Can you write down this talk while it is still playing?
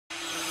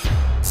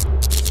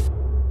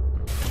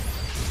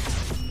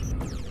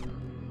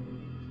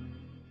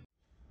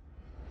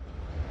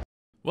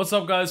What's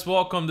up, guys?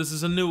 Welcome. This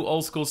is a new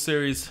old school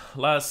series.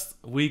 Last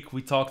week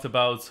we talked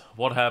about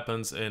what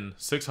happens in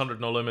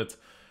 600 no limit.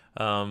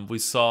 We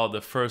saw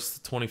the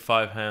first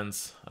 25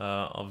 hands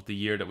of the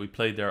year that we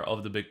played there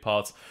of the big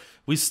pots.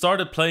 We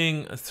started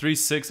playing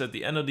 3-6 at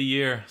the end of the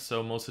year,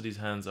 so most of these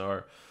hands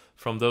are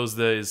from those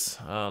days,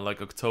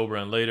 like October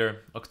and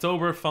later.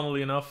 October,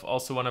 funnily enough,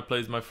 also when I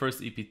played my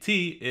first EPT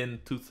in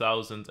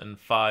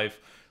 2005,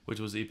 which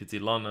was EPT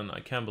London.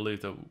 I can't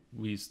believe that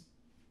we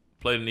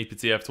played an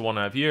EPT after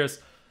 1.5 years.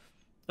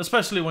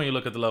 Especially when you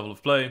look at the level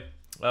of play.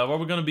 What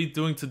we're going to be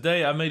doing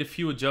today, I made a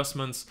few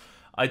adjustments.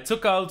 I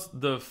took out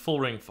the full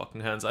ring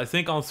fucking hands. I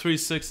think on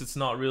 3-6 it's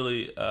not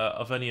really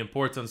of any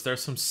importance.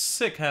 There's some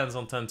sick hands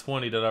on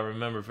 10-20 that I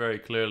remember very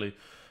clearly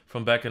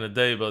from back in the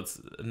day, but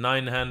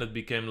 9-handed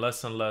became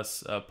less and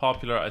less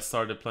popular. I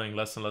started playing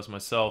less and less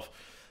myself.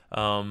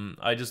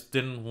 I just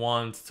didn't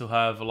want to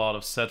have a lot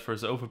of set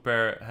versus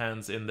overpair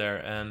hands in there,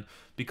 and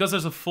because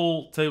there's a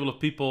full table of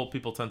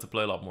people tend to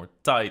play a lot more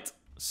tight.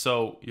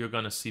 So you're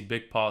going to see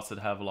big pots that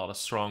have a lot of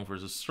strong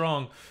versus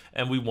strong,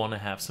 and we want to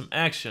have some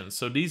action.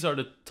 So these are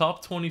the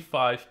top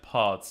 25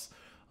 pots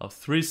of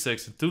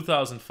 3-6 in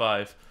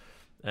 2005,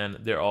 and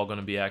they're all going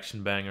to be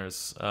action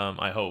bangers,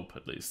 I hope,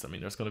 at least. I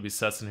mean, there's going to be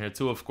sets in here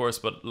too, of course,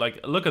 but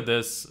like, look at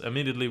this.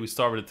 Immediately we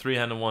start with a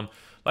 3-handed one.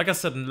 Like I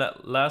said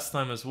last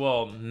time as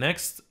well,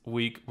 next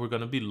week we're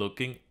going to be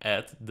looking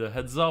at the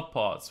heads up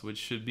pots, which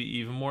should be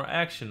even more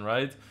action,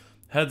 right?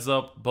 Heads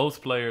up,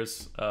 both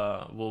players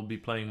will be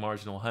playing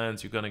marginal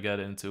hands. You're going to get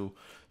into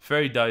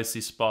very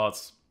dicey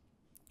spots.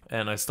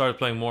 And I started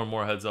playing more and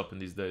more heads up in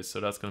these days, so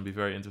that's going to be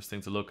very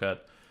interesting to look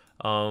at.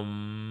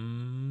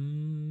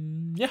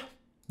 Yeah,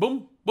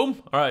 boom,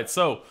 boom. All right,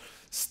 so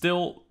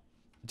still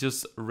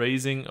just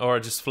raising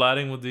or just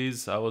flatting with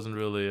these. I wasn't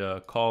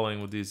really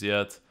calling with these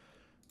yet.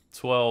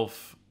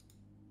 12.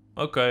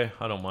 Okay,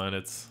 I don't mind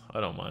it. I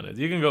don't mind it.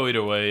 You can go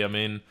either way. I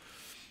mean,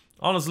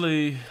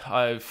 honestly,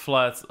 I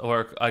flat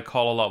or I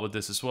call a lot with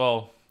this as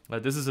well.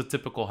 Like, this is a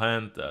typical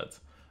hand that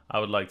I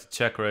would like to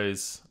check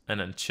raise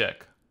and then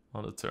check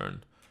on the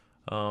turn.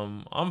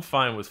 I'm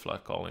fine with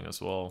flat calling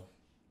as well.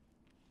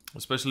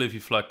 Especially if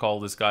you flat call,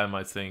 this guy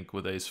might think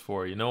with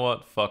ace-4, you know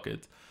what, fuck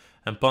it.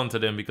 And punt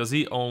it in because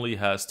he only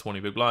has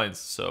 20 big blinds.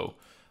 So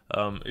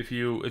if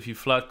you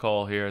flat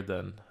call here,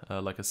 then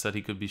like I said,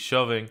 he could be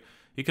shoving.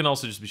 He can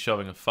also just be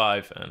shoving a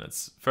 5, and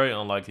it's very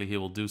unlikely he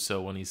will do so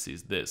when he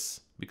sees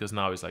this. Because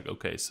now he's like,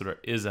 okay, so there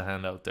is a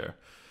hand out there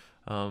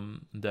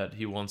that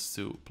he wants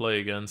to play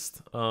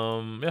against.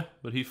 Yeah,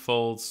 but he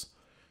folds.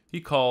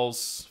 He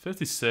calls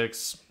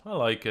 56. I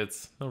like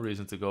it. No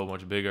reason to go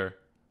much bigger.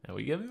 And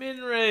we get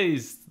min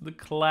raised. The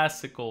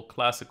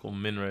classical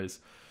min raise.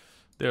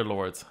 Dear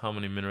Lord, how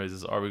many min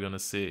raises are we going to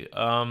see?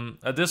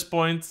 At this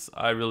point,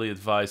 I really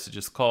advise to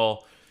just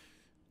call.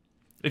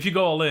 If you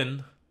go all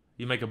in,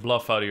 you make a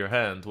bluff out of your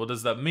hand. What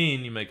does that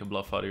mean, you make a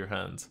bluff out of your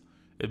hand?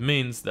 It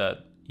means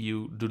that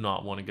you do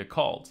not want to get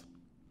called.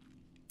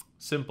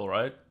 Simple,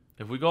 right?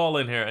 If we go all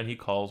in here and he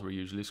calls, we're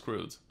usually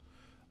screwed.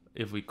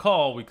 If we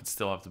call, we could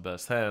still have the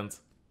best hand.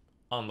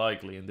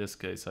 Unlikely in this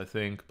case, I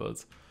think,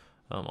 but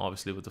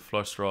obviously with the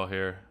flush draw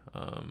here,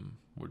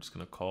 we're just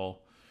gonna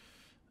call.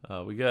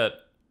 We get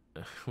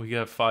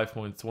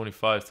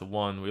 5.25 to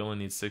 1. We only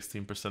need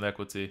 16%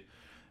 equity.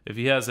 If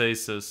he has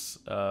aces,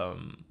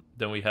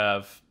 then we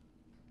have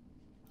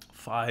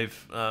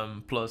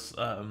 5 plus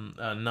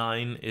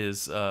 9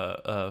 is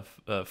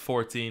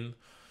 14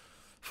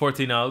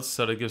 outs,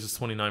 so that gives us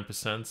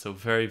 29%, so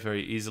very,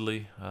 very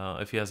easily.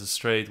 If he has a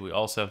straight, we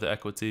also have the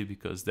equity,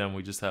 because then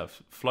we just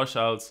have flush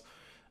outs,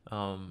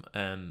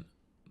 and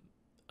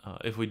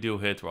if we do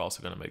hit, we're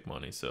also going to make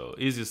money. So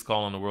easiest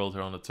call in the world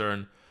here on the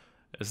turn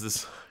is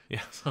this.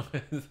 Yeah,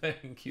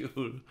 thank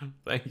you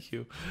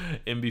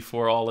in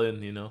before all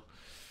in, you know.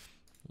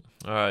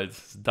 All right,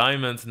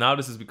 diamond. Now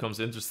this becomes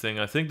interesting.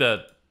 I think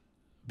that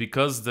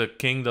because the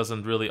king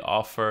doesn't really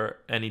offer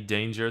any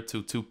danger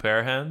to 2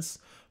 pair hands.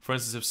 For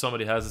instance, if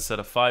somebody has a set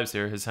of 5s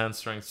here, his hand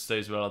strength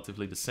stays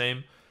relatively the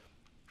same.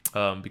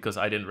 Because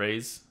I didn't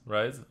raise,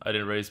 right? I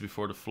didn't raise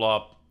before the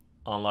flop.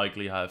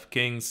 Unlikely I have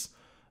kings.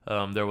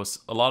 There was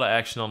a lot of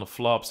action on the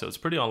flop, so it's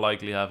pretty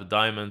unlikely I have a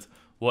diamond.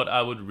 What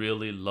I would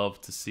really love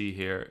to see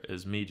here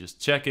is me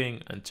just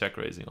checking and check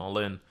raising all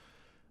in.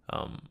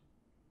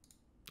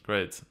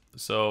 Great.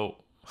 So,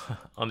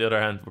 on the other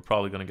hand, we're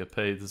probably going to get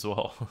paid as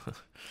well.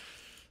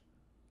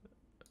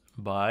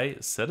 By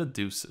a set of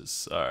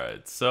deuces.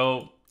 Alright,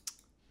 so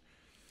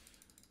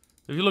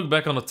if you look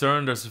back on the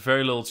turn, there's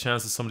very little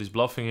chance that somebody's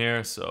bluffing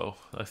here, so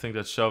I think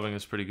that shoving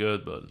is pretty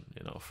good, but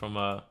you know, from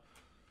a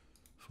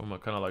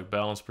kind of like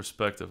balanced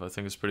perspective, I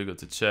think it's pretty good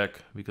to check,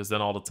 because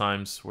then all the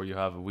times where you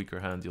have a weaker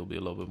hand, you'll be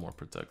a little bit more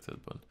protected,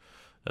 but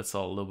that's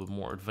all a little bit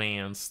more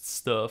advanced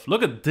stuff.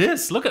 Look at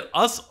this! Look at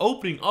us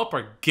opening up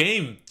our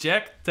game!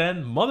 Jack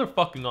 10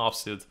 motherfucking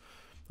offsuit.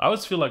 I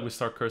always feel like we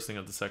start cursing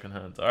at the second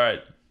hand.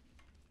 Alright.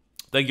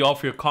 Thank you all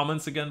for your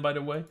comments again, by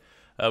the way.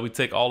 We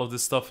take all of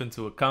this stuff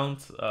into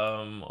account.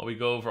 We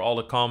go over all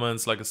the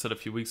comments. Like I said a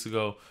few weeks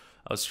ago,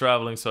 I was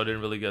traveling, so I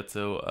didn't really get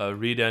to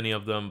read any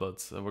of them,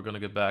 but we're going to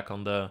get back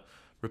on the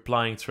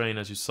replying train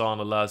as you saw in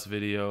the last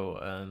video,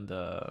 and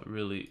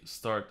really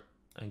start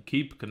and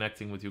keep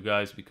connecting with you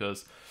guys,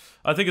 because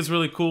I think it's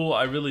really cool.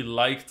 I really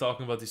like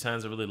talking about these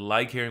hands. I really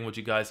like hearing what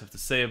you guys have to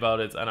say about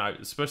it, and I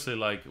especially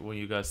like when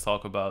you guys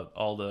talk about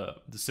all the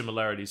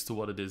similarities to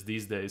what it is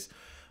these days.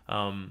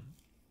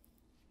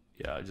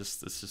 Yeah, it's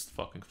just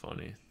fucking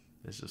funny.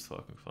 It's just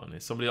fucking funny.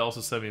 Somebody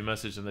also sent me a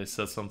message and they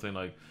said something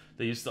like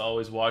they used to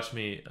always watch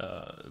me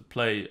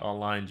play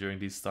online during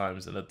these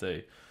times, and that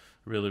they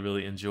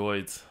really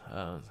enjoyed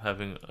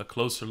having a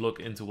closer look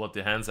into what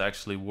the hands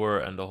actually were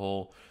and the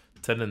whole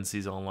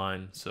tendencies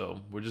online.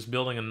 So we're just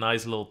building a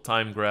nice little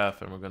time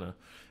graph, and we're gonna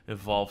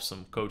involve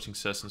some coaching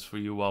sessions for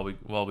you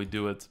while we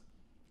do it.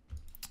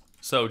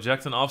 So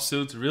Jack 10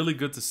 offsuit, really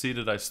good to see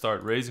that I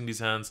start raising these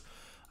hands.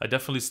 I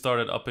definitely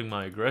started upping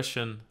my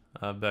aggression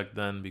back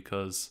then,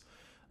 because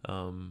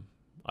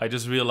I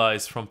just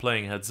realized from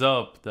playing heads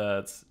up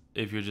that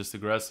if you're just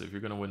aggressive,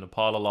 you're gonna win the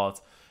pot a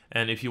lot,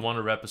 and if you want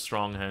to rep a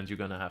strong hand, you're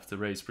gonna have to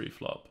raise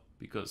pre-flop,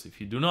 because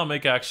if you do not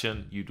make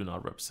action, you do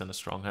not represent a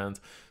strong hand.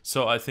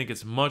 So I think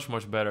it's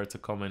much better to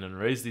come in and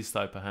raise these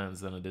type of hands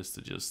than it is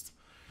to just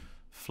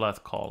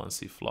flat call and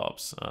see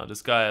flops.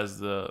 This guy has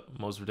the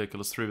most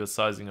ridiculous 3-bet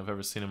sizing I've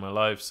ever seen in my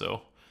life,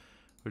 so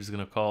we're just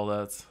gonna call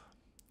that.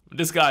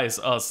 This guy is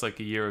us like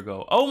a year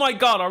ago. Oh my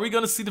god, are we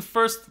gonna see the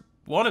first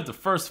one of the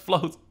first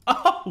float?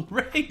 Oh,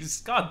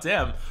 raise! God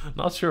damn.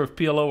 Not sure if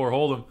PLO or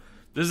Hold'em.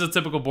 This is a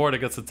typical board that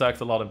gets attacked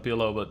a lot in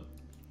PLO, but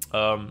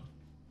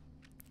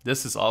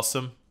this is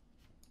awesome.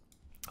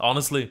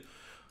 Honestly,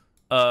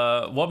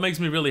 what makes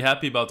me really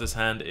happy about this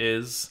hand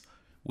is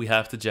we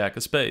have the Jack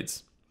of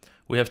Spades.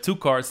 We have 2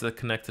 cards that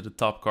connect to the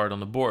top card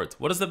on the board.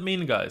 What does that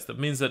mean, guys? That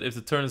means that if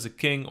the turn is a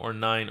king or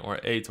 9 or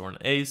 8 or an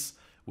ace,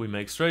 we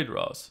make straight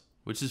draws,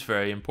 which is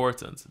very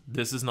important.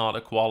 This is not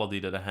a quality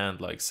that a hand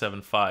like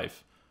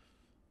 7-5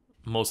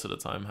 most of the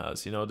time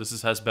has. You know,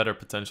 this has better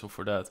potential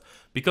for that,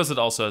 because it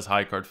also has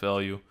high card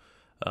value.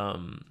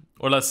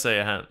 Or let's say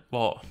a hand,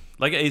 well,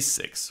 like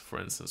ace-6, for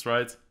instance,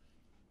 right?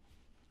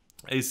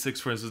 Ace-6,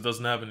 for instance,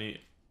 doesn't have any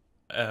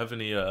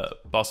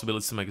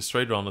possibilities to make a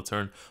straight draw on the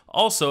turn.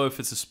 Also, if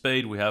it's a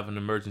spade, we have an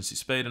emergency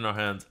spade in our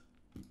hand,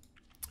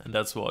 and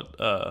that's what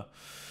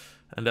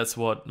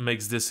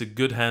makes this a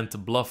good hand to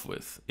bluff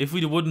with. If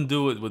we wouldn't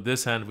do it with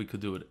this hand, we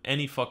could do it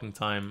any fucking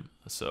time.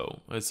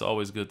 So it's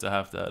always good to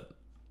have that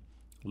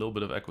little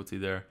bit of equity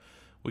there.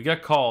 We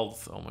get called.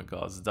 Oh my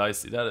god, it's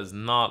dicey. That is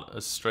not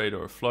a straight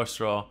or a flush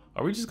draw.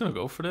 Are we just gonna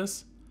go for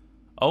this?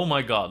 Oh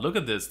my god, look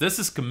at this. This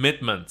is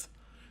commitment.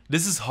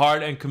 This is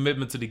hard and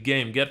commitment to the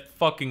game. Get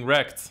fucking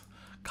wrecked.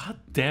 God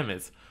damn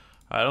it.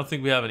 I don't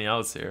think we have any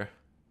outs here.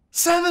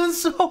 7,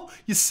 so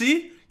you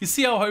see? You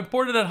see how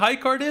important that high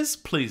card is?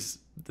 Please,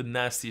 the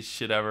nastiest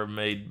shit ever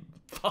made.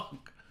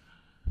 Fuck.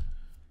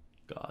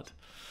 God.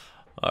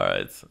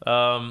 Alright.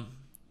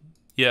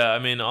 Yeah, I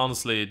mean,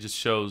 honestly, it just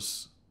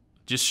shows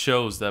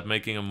that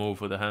making a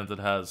move with a hand that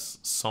has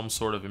some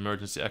sort of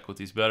emergency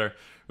equity is better.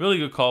 Really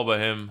good call by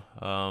him.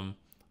 I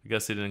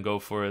guess he didn't go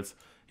for it.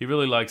 He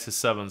really likes his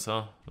 7s,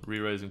 huh?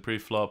 Re-raising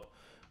pre-flop.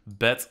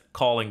 Bet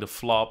calling the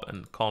flop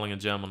and calling a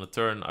jam on the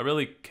turn. I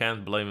really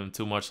can't blame him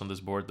too much on this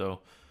board,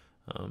 though.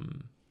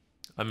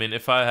 I mean,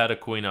 if I had a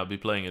queen, I'd be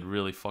playing it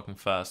really fucking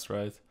fast,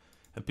 right?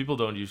 And people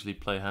don't usually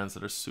play hands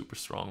that are super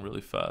strong really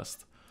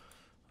fast.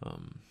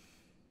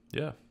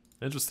 Yeah,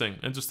 interesting.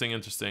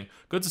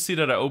 Good to see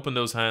that I opened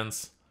those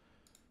hands.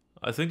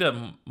 I think that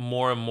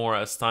more and more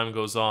as time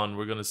goes on,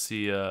 we're gonna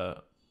see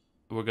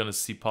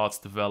pots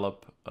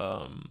develop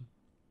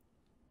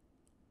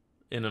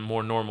in a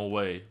more normal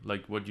way,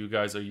 like what you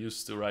guys are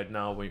used to right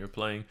now when you're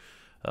playing.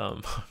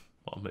 Well,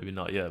 maybe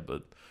not yet,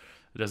 but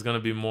there's gonna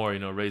be more, you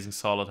know, raising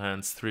solid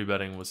hands,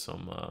 3-betting with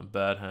some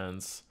bad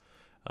hands.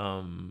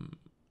 I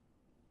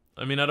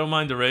mean, I don't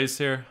mind the raise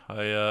here.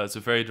 It's a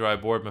very dry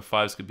board. My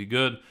 5s could be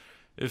good.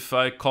 If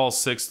I call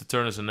 6, the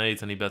turn is an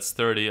 8, and he bets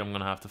 30, I'm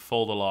gonna have to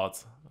fold a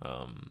lot.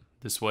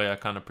 This way I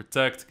kind of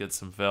protect, get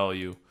some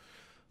value,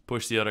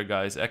 push the other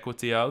guy's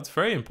equity out. It's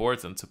very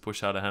important to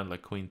push out a hand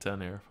like Queen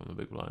 10 here from the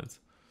big blind.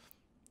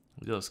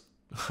 Just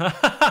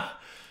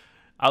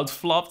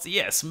outflopped,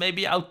 yes,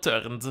 maybe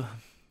outturned.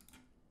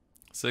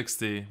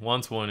 60,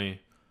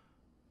 120.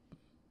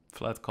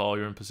 Flat call,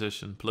 you're in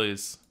position,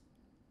 please.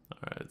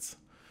 Alright.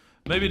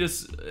 Maybe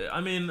this, I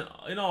mean,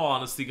 in all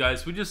honesty,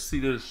 guys, we just see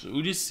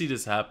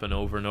this happen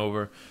over and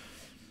over.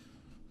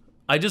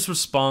 I just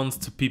respond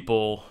to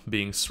people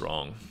being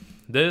strong.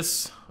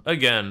 This,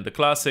 again, the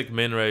classic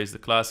min raise, the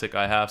classic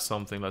I have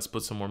something, let's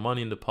put some more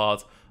money in the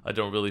pot. I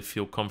don't really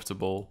feel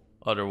comfortable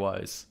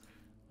otherwise.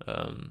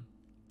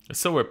 It's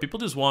so weird. People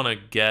just want to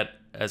get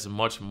as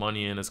much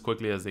money in as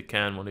quickly as they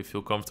can when they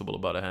feel comfortable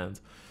about a hand.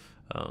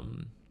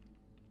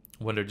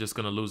 When they're just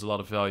going to lose a lot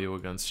of value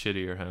against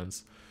shittier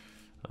hands.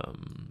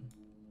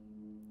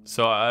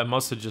 So I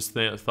must have just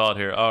thought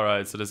here,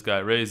 alright, so this guy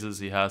raises,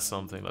 he has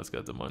something, let's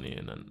get the money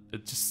in. And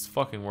it just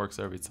fucking works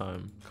every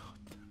time. God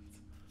damn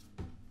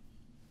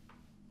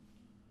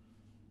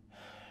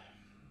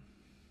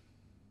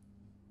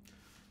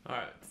it.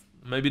 Alright,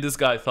 maybe this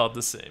guy thought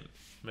the same.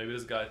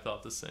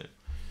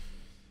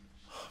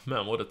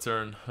 man, what a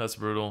turn. That's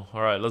brutal.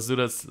 All right, let's do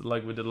this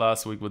like we did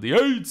last week with the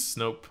 8s.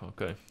 Nope.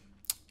 Okay.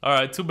 All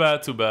right, too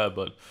bad,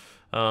 but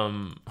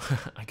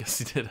I guess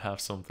he did have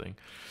something.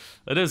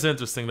 It is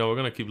interesting, though. We're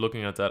going to keep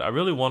looking at that. I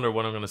really wonder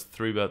when I'm going to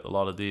 3-bet a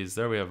lot of these.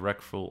 There we have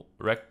Recroll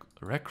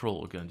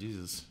again.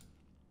 Jesus.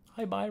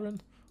 Hi,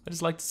 Byron. I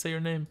just like to say your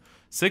name.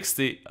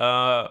 60.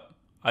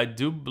 I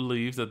do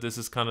believe that this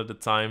is kind of the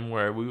time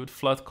where we would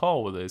flat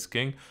call with ace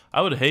king.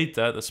 I would hate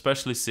that,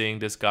 especially seeing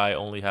this guy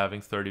only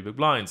having 30 big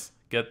blinds.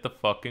 Get the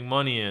fucking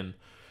money in.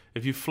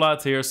 If you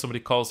flat here, somebody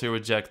calls here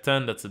with jack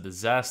 10, that's a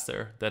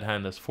disaster. That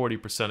hand has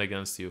 40%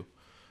 against you.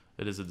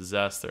 It is a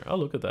disaster. Oh,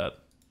 look at that.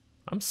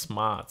 I'm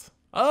smart.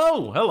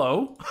 Oh,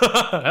 hello.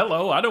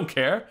 Hello, I don't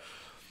care.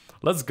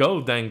 Let's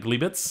go, Dan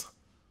Glebitz.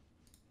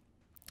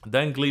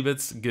 Dan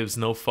Glebitz gives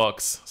no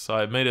fucks. So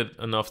I made it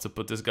enough to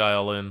put this guy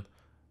all in.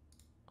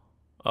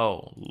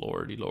 Oh,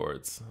 lordy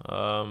lords.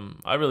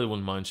 I really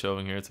wouldn't mind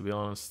shoving here, to be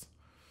honest.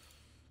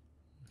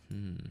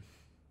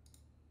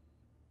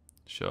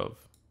 Shove.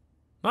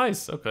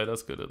 Nice. Okay,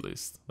 that's good at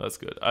least. That's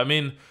good. I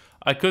mean,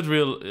 I could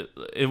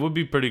it would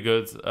be pretty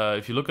good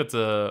if you look at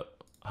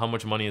how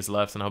much money is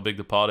left and how big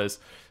the pot is.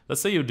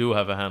 Let's say you do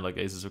have a hand like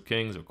aces or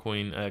kings or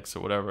queen X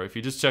or whatever. If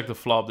you just check the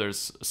flop,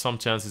 there's some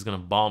chance he's gonna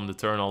bomb the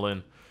turn all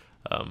in.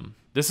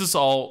 This is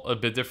all a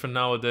bit different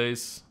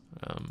nowadays.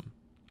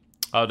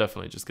 I'll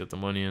definitely just get the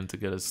money in to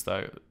get his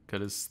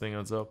thing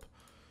odds up.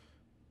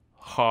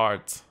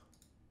 Heart.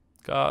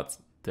 God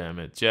damn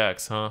it.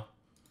 Jacks, huh?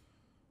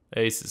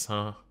 Aces,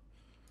 huh?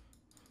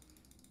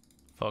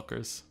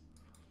 Fuckers.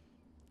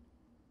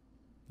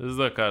 This is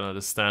the kind of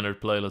the standard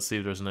play. Let's see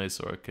if there's an ace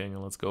or a king,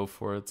 and let's go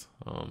for it.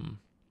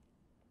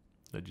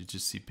 That you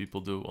just see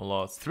people do a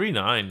lot.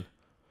 3-9.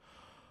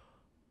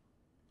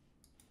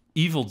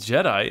 Evil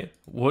Jedi.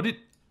 What?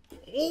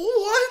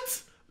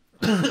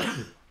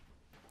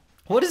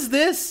 What is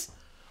this?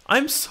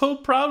 I'm so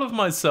proud of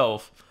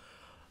myself.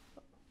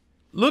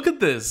 Look at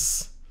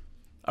this.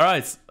 All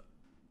right.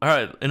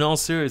 In all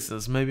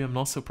seriousness, maybe I'm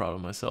not so proud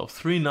of myself.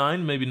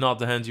 3-9, maybe not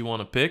the hand you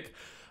want to pick.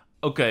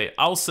 Okay,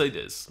 I'll say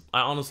this.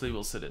 I honestly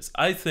will say this.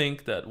 I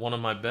think that one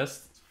of my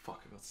best...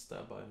 Fuck, I got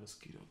stabbed by a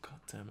mosquito. God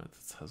damn it.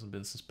 It hasn't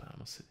been since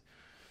Panama City.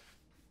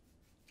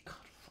 God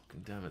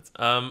fucking damn it.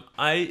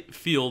 I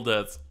feel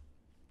that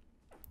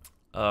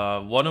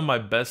one of my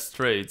best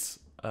traits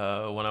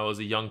when I was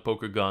a young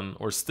poker gun,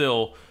 or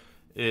still,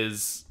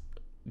 is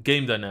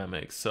game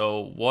dynamics.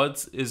 So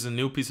what is a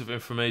new piece of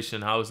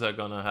information? How is that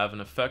going to have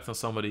an effect on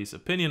somebody's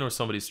opinion or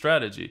somebody's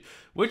strategy?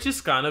 Which is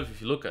kind of,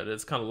 if you look at it,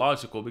 it's kind of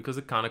logical because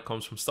it kind of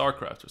comes from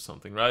StarCraft or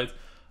something, right?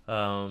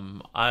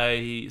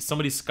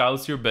 Somebody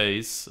scouts your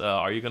base.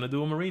 Are you going to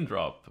do a marine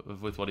drop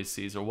with what he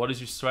sees? Or what is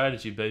your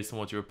strategy based on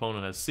what your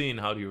opponent has seen?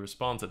 How do you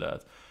respond to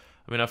that?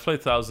 I mean, I've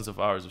played thousands of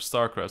hours of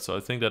StarCraft, so I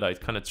think that I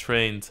kind of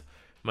trained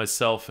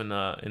myself in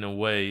a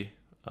way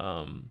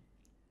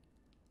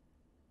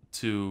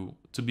to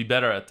be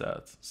better at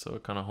that. So I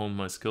kind of honed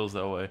my skills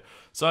that way.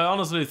 So I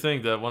honestly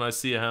think that when I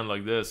see a hand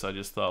like this, I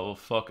just thought, well,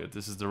 fuck it.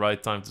 This is the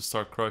right time to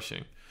start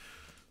crushing.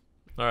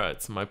 All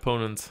right, so my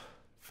opponent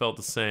felt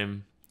the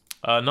same.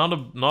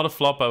 Not a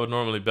flop I would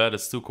normally bet.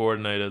 It's too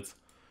coordinated.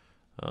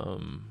 A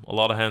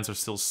lot of hands are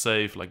still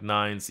safe, like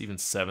 9s, even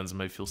 7s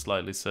may feel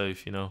slightly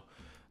safe, you know.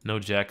 No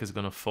jack is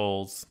going to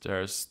fold.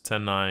 There's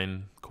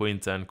 10-9, queen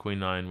 10, queen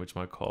 9, which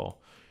might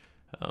call.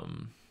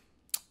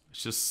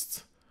 It's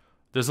just...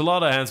 There's a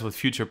lot of hands with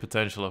future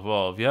potential as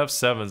well. If you have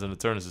 7s and the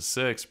turn is a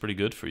 6, pretty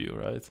good for you,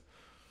 right?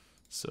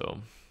 So,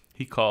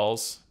 he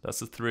calls.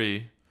 That's a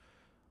 3.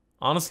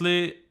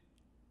 Honestly,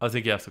 I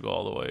think you have to go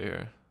all the way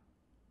here.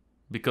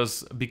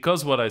 Because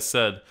what I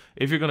said,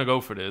 if you're going to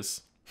go for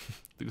this,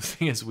 the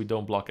thing is we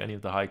don't block any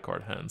of the high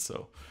card hands.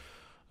 So,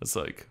 it's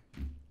like...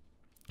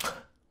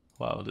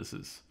 Wow, this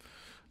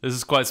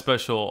is quite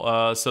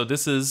special. So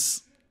this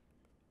is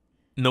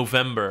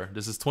November.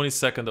 This is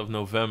 22nd of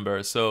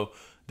November. So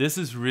this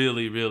is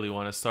really, really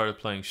when I started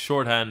playing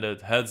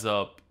short-handed, heads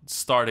up,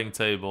 starting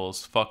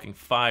tables, fucking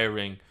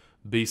firing,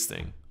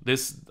 beasting.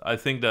 I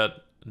think that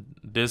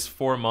this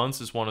 4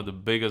 months is one of the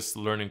biggest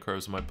learning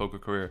curves of my poker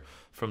career,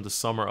 from the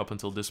summer up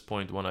until this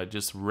point when I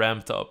just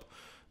ramped up.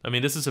 I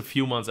mean, this is a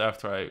few months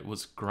after I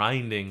was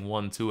grinding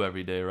 1-2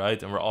 every day,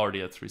 right? And we're already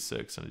at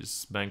 3-6, and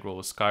just bankroll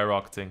was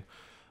skyrocketing.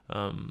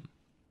 I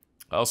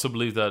also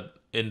believe that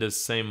in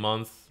this same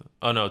month,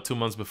 2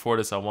 months before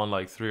this, I won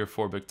like 3 or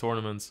 4 big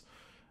tournaments.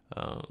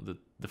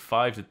 The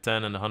 5, the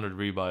 10, and the 100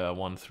 rebuy, I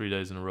won 3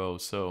 days in a row.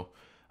 So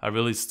I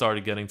really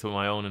started getting to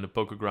my own in the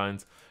poker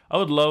grind. I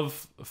would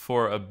love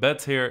for a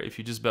bet here. If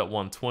you just bet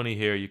 120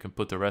 here, you can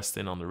put the rest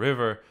in on the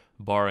river,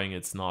 barring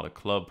it's not a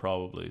club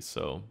probably.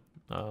 So...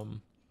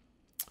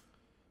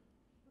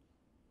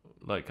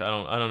 like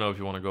I don't know if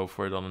you want to go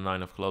for it on a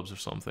 9 of clubs or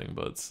something,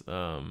 but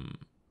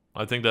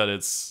I think that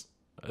it's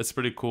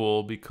pretty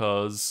cool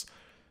because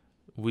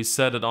we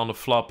said that on the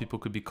flop people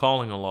could be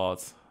calling a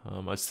lot.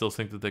 I still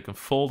think that they can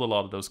fold a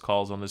lot of those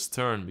calls on this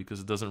turn because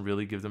it doesn't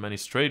really give them any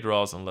straight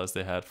draws unless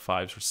they had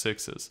 5s or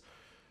 6s.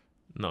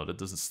 No, that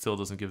still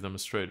doesn't give them a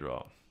straight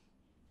draw.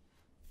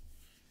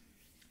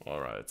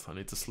 Alright, I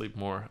need to sleep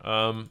more.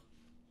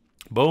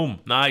 Boom.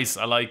 Nice.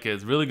 I like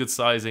it. Really good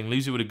sizing.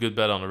 Leaves you with a good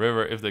bet on the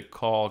river. If they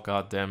call,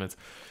 god damn it.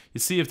 You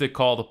see if they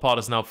call, the pot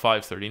is now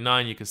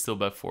 539. You can still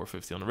bet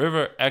 450 on the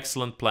river.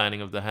 Excellent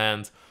planning of the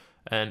hand.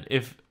 And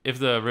if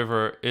the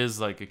river is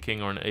like a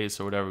king or an ace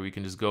or whatever, we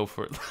can just go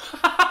for it.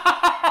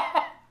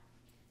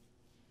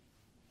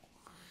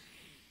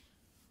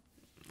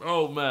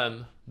 Oh,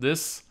 man.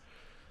 This...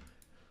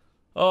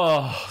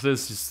 Oh,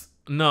 this is...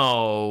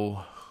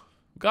 No.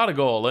 Gotta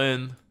go all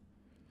in.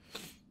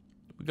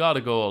 We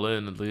gotta go all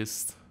in, at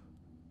least.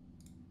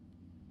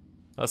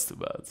 That's too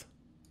bad.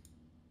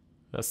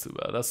 That's too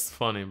bad. That's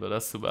funny, but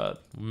that's too bad.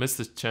 We missed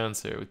his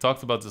chance here. We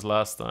talked about this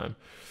last time.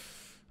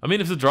 I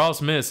mean, if the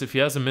draws miss, if he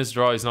has a missed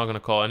draw, he's not gonna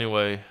call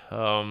anyway.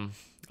 I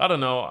don't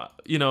know.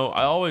 You know,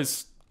 I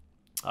always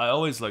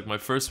like, my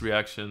first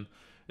reaction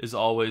is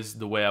always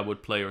the way I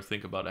would play or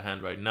think about a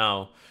hand right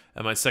now.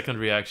 And my second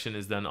reaction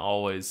is then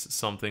always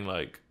something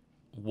like,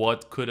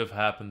 what could have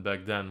happened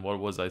back then? What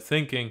was I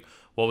thinking?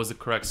 What was the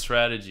correct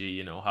strategy?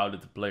 You know, how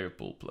did the player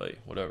pool play?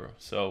 Whatever.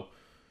 So,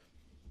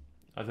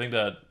 I think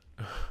that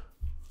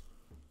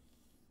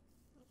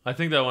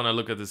when I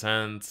look at this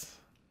hand,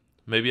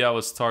 maybe I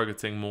was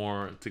targeting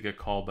more to get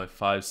called by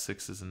 5s,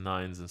 6s, and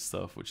 9s and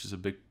stuff, which is a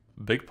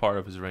big part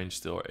of his range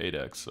still, or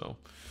 8x. So,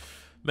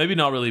 maybe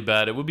not really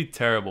bad. It would be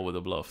terrible with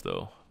a bluff,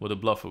 though. With a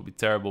bluff, it would be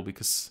terrible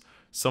because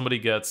somebody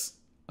gets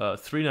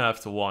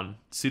 3.5 to 1.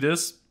 See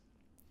this?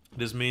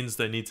 This means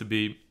they need to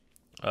be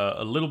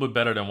a little bit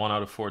better than 1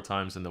 out of 4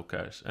 times and they'll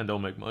cash and they'll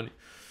make money.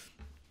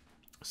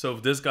 So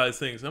if this guy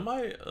thinks, am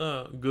I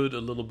good a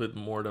little bit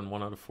more than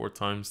 1 out of 4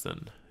 times,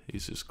 then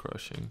he's just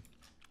crushing.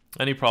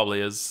 And he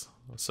probably is.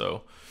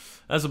 So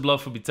as a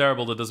bluff would be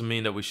terrible, that doesn't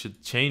mean that we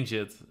should change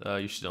it.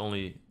 You should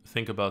only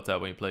think about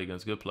that when you play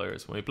against good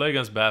players. When you play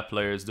against bad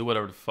players, do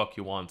whatever the fuck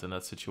you want in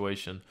that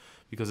situation.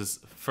 Because it's,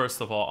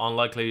 first of all,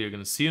 unlikely you're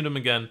going to see them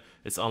again.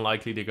 It's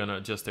unlikely they're going to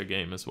adjust their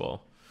game as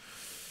well.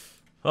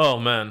 Oh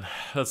man,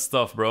 that's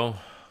tough, bro.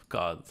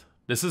 God,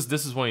 this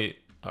is when you...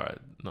 All right,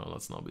 no,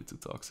 let's not be too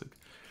toxic.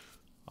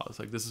 I was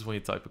like, this is when you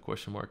type a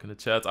question mark in the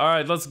chat. All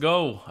right, let's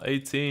go.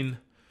 18.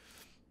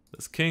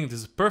 That's king.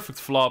 This is perfect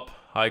flop.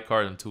 High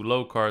card and 2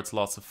 low cards.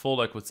 Lots of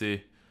fold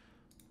equity.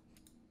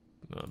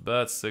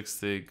 Bet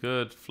 60.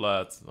 Good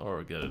flat,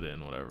 or get it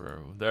in, whatever.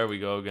 There we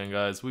go again,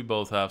 guys. We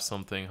both have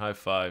something. High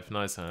five.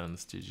 Nice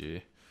hands.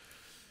 GG.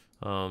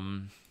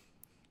 I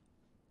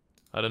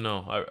don't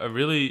know. I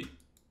really...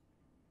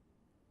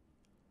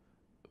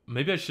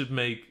 Maybe I should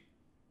make...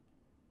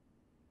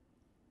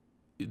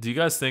 Do you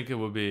guys think it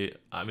would be...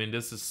 I mean,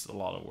 this is a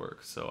lot of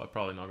work, so I'm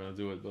probably not going to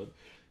do it, but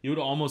you would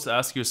almost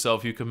ask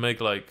yourself, you could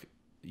make like...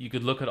 You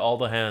could look at all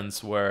the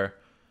hands where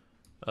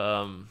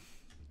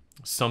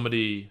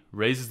somebody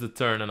raises the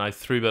turn and I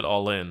 3-bet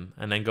all in,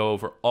 and then go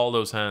over all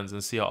those hands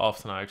and see how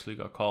often I actually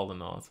got called or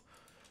not.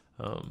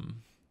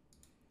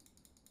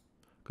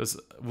 Because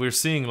we're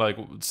seeing like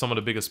some of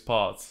the biggest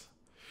pots.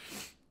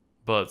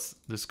 But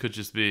this could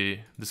just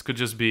be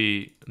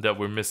that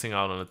we're missing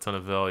out on a ton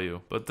of value.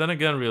 But then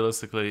again,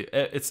 realistically,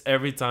 it's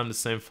every time the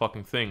same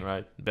fucking thing,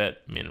 right?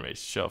 Bet, min raise,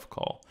 shove,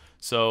 call.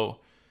 So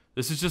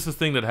this is just a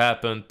thing that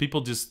happened. People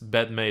just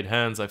bet made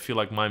hands. I feel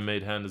like my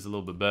made hand is a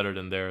little bit better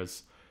than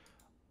theirs.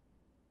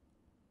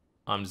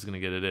 I'm just gonna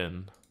get it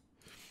in.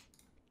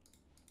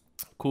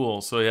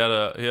 Cool. So he had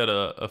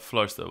a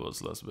flush that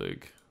was less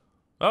big.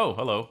 Oh,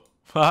 hello.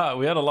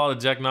 We had a lot of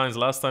jack 9s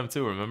last time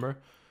too. Remember?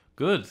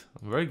 Good.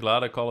 I'm very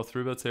glad I call a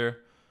 3-bet here.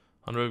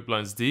 100 big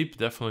blinds deep.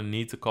 Definitely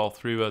need to call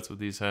 3-bets with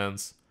these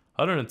hands.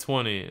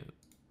 120.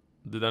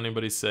 Did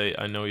anybody say,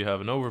 I know you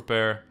have an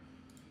overpair?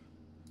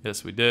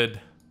 Yes, we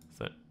did.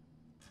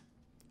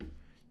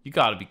 You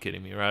gotta be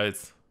kidding me, right?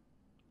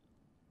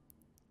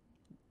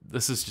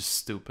 This is just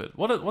stupid.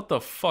 What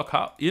the fuck?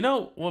 How? You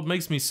know what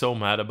makes me so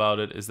mad about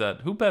it is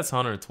that who bets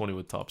 120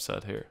 with top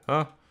set here,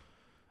 huh?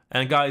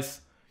 And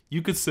guys,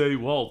 you could say,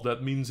 well,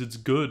 that means it's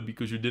good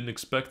because you didn't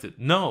expect it.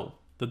 No.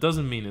 That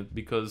doesn't mean it,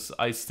 because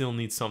I still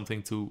need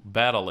something to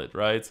battle it,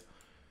 right?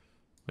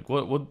 Like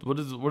what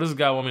does this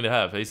guy want me to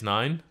have? Ace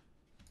 9?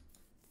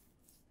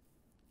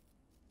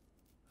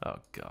 Oh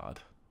god.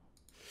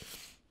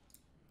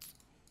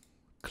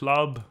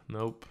 Club?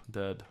 Nope,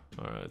 dead.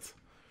 Alright.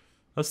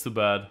 That's too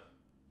bad.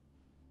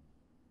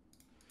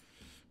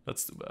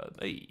 That's too bad.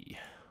 Hey.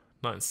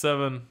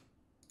 9-7.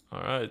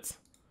 Alright.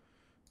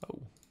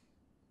 Oh.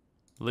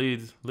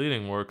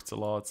 Leading worked a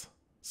lot.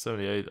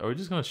 78. Are we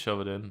just gonna shove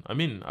it in? I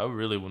mean, I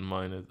really wouldn't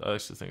mind it. I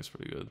actually think it's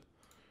pretty good.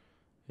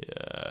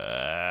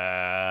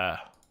 Yeah.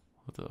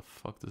 What the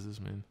fuck does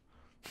this mean?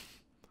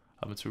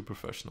 I'm a true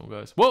professional,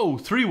 guys. Whoa,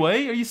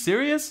 3-way? Are you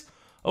serious?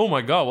 Oh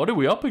my god, what are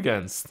we up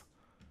against?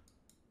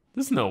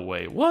 There's no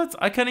way. What?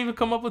 I can't even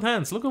come up with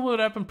hands. Look at what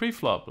happened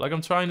pre-flop. Like,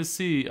 I'm trying to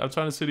see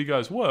the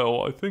guys.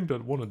 Well, I think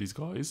that one of these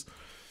guys.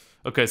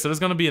 Okay, so there's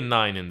gonna be a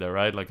 9 in there,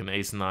 right? Like an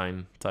ace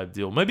 9 type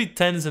deal. Maybe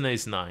 10's and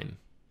ace 9.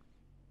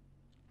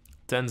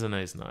 10's and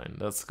ace 9.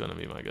 That's gonna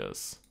be my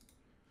guess.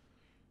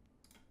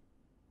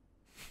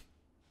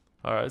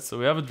 Alright, so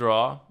we have a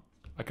draw.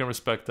 I can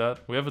respect that.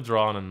 We have a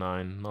draw on a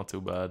 9. Not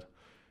too bad.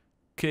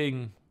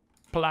 King.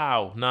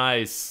 Plow.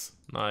 Nice.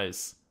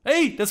 Nice.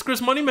 Hey, that's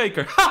Chris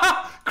Moneymaker.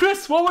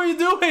 Chris, what were you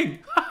doing?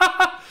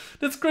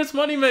 That's Chris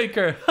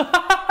Moneymaker.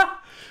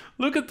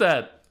 Look at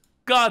that.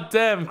 God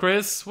damn,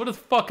 Chris. What the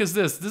fuck is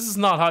this? This is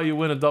not how you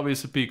win a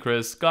WSOP,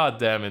 Chris. God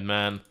damn it,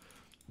 man.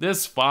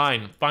 This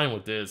fine. Fine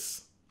with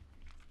this.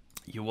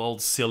 You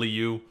old silly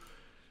you.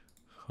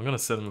 I'm gonna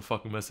send him a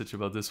fucking message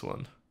about this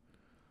one.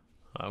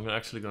 I'm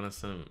actually gonna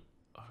send him...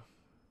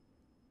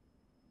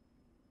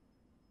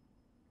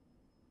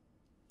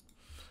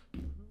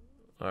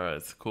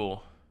 Alright,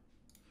 cool.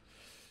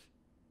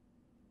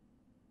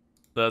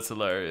 That's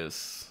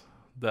hilarious.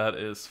 That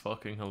is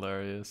fucking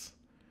hilarious.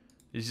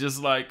 He's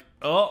just like,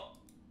 oh,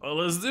 well,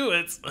 let's do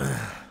it.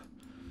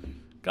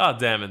 God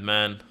damn it,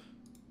 man.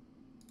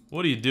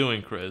 What are you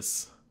doing,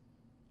 Chris?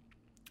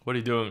 What are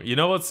you doing? You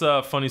know what's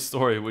a funny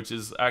story, which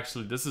is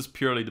actually, this is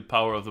purely the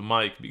power of the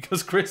mic,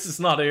 because Chris is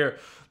not here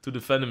to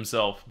defend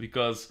himself,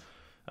 because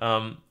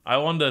I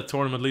won the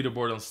tournament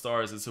leaderboard on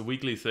Stars. It's a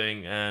weekly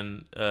thing,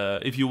 and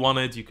if you won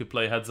it, you could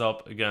play heads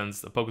up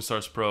against a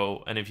PokerStars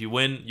Pro, and if you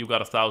win, you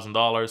got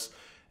 $1,000,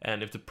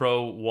 and if the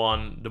Pro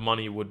won, the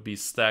money would be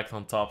stacked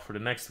on top for the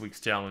next week's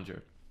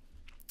Challenger.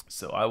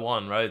 So I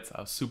won, right?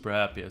 I was super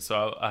happy.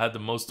 So I had the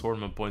most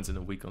tournament points in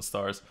a week on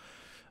Stars,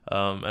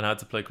 and I had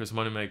to play Chris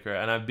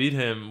Moneymaker, and I beat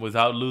him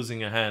without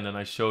losing a hand, and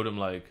I showed him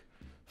like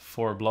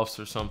 4 bluffs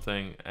or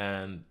something,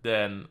 and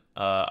then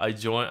I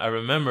joined. I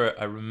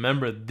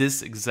remember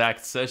this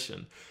exact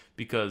session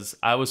because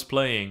I was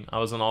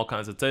on all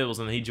kinds of tables,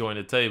 and he joined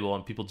a table,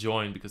 and people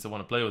joined because they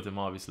want to play with him,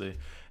 obviously.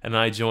 And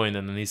I joined,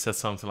 and then he said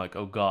something like,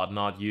 "Oh God,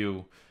 not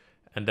you!"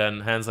 And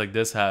then hands like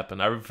this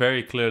happened. I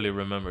very clearly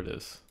remember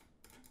this.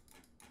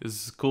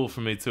 It's cool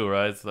for me too,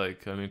 right?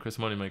 Like, I mean, Chris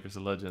Moneymaker's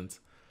a legend.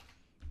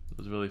 It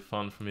was really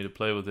fun for me to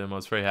play with him. I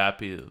was very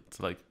happy to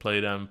like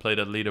play that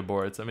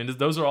leaderboards. I mean,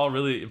 those are all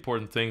really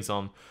important things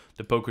on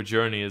the poker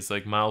journey. It's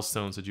like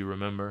milestones that you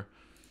remember.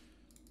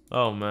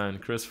 Oh man,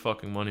 Chris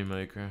fucking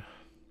Moneymaker.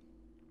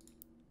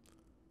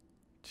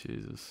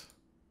 Jesus.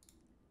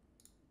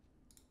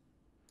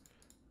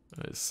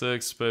 Alright,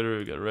 6, spader,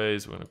 we got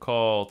raised, we're gonna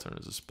call, turn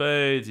is a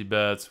spade, he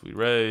bets, we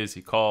raise,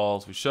 he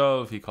calls, we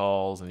shove, he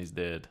calls, and he's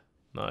dead.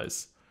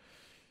 Nice.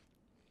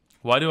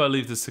 Why do I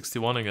leave this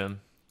 61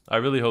 again? I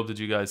really hope that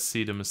you guys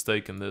see the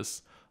mistake in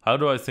this. How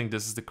do I think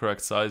this is the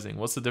correct sizing?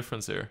 What's the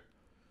difference here?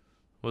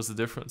 What's the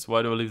difference?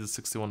 Why do I leave the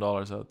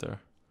 $61 out there?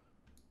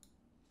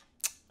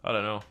 I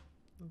don't know.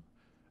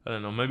 I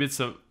don't know. Maybe it's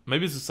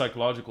a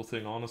psychological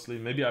thing, honestly.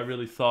 Maybe I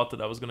really thought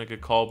that I was gonna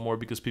get called more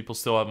because people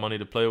still have money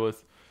to play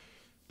with.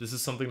 This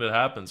is something that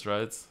happens,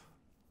 right?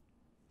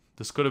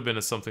 This could have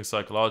been something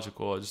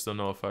psychological. I just don't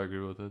know if I agree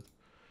with it.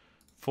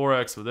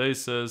 4x with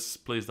aces.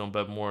 Please don't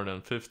bet more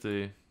than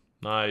 50.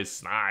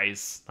 Nice,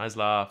 nice. Nice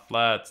laugh.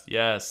 Flat.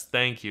 Yes,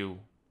 thank you.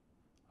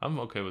 I'm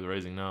okay with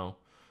raising now.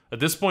 At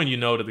this point, you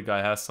know that the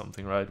guy has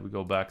something, right? We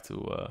go back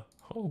to...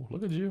 oh,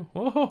 look at you.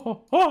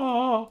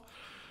 Oh,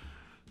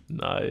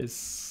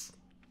 nice.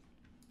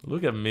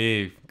 Look at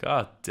me.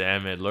 God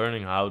damn it.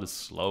 Learning how to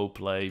slow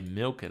play.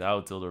 Milk it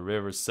out till the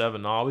river.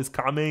 7. Always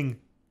coming.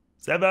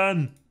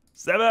 7.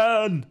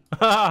 7.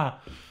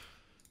 LA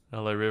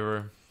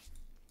River.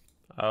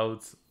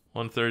 Out.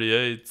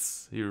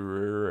 138. He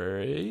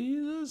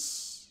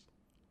raises.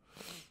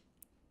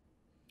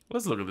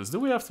 Let's look at this. Do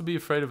we have to be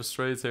afraid of a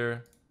straight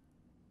here?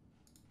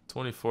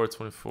 24,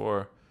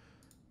 24.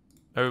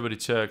 Everybody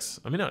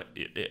checks. I mean,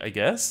 I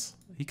guess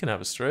he can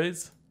have a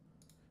straight.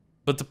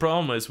 But the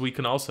problem is we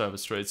can also have a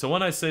straight. So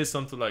when I say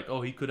something like,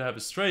 oh, he could have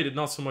a straight, it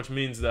not so much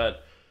means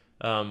that,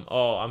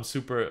 oh, I'm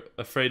super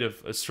afraid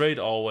of a straight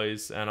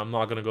always and I'm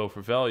not going to go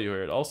for value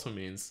here. It also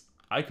means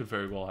I could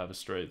very well have a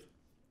straight.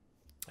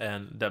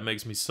 And that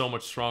makes me so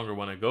much stronger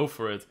when I go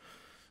for it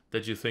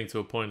that you think to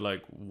a point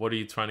like, what are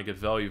you trying to get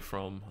value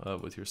from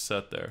with your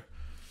set there?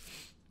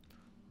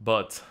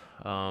 But,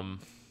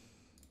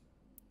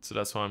 so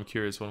that's why I'm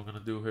curious what I'm going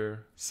to do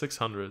here.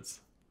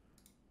 600s.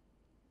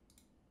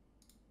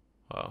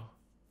 Wow.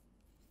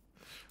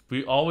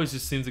 We always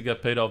just seem to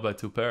get paid off by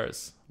 2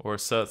 pairs or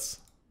sets.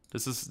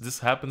 This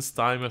happens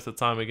time after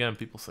time again.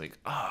 People think,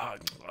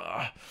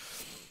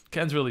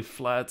 Ken's really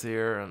flat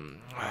here, and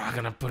I'm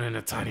gonna put in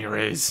a tiny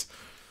raise.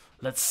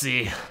 Let's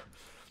see.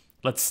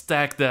 Let's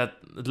stack that.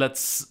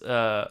 Let's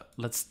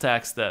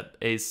tax that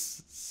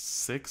ace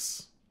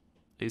 6,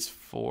 ace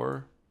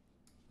 4.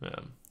 Yeah,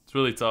 it's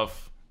really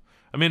tough.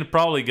 I mean, it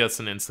probably gets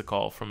an insta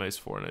call from ace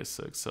 4 and ace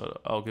 6, so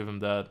I'll give him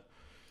that.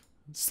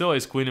 Still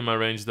ace queen in my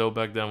range though.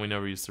 Back then we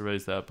never used to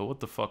raise that. But what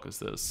the fuck is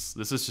this?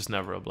 This is just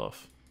never a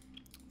bluff.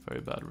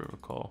 Very bad river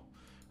call.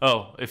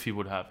 Oh, if he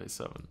would have ace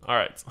 7. All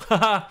right.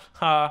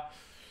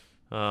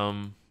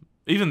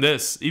 Even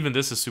this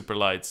is super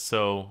light.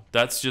 So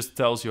that just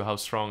tells you how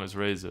strong his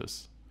raise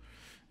is.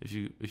 If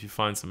you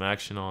find some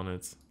action on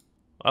it.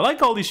 I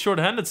like all these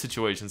short-handed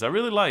situations. I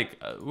really like.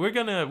 We're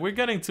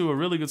getting to a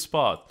really good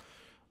spot.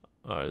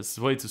 All right, it's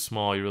way too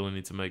small. You really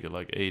need to make it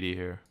like 80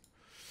 here.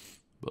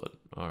 But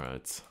all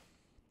right.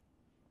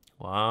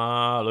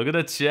 Wow, look at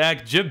the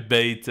check.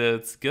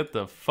 Debated. Get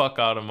the fuck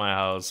out of my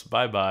house.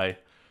 Bye-bye.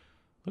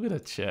 Look at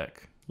that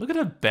check. Look at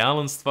that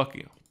balanced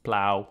fucking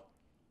plow.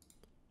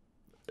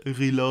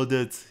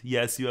 Reloaded.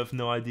 Yes, you have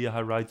no idea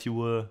how right you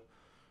were.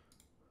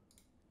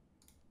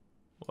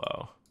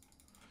 Wow.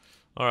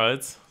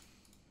 Alright.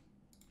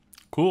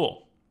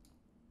 Cool.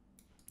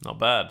 Not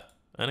bad.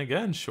 And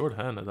again,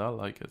 short-handed. I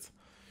like it.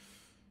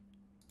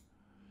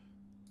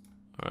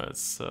 Alright,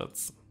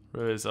 sets.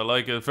 Raise. I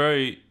like it.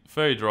 Very,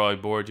 very dry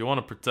board. You want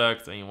to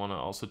protect and you want to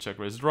also check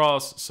raise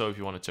draws. So if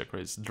you want to check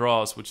raise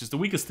draws, which is the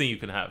weakest thing you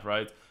can have,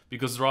 right?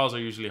 Because draws are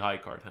usually high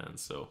card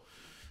hands. So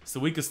it's the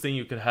weakest thing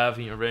you could have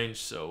in your range.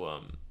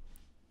 So,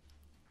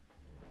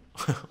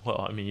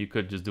 well, I mean, you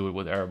could just do it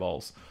with air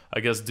balls.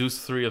 I guess deuce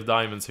 3 of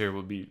diamonds here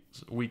would be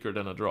weaker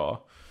than a draw.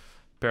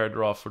 Pair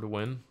draw for the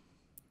win.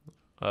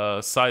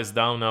 Size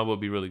down now will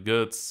be really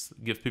good.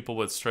 Give people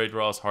with straight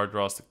draws, hard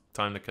draws the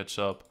time to catch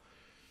up.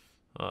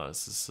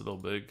 This is a little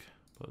big,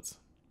 but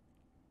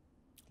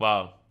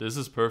wow, this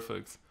is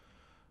perfect.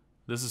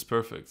 This is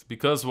perfect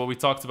because what we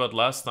talked about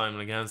last time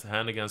against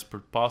hand against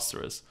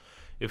preposterous.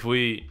 If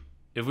we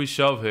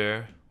shove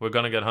here, we're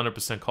gonna get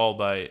 100% called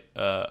by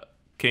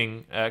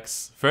King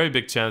X. Very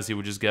big chance he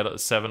would just get a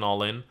 7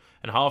 all in.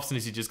 And how often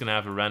is he just gonna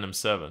have a random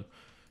 7?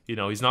 You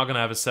know, he's not gonna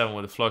have a 7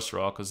 with a flush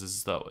draw because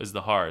it's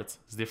the heart.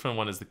 It's different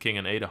when it's the king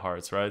and 8 of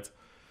hearts, right?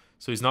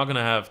 So he's not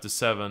gonna have the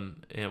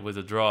 7 with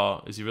a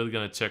draw. Is he really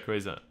gonna check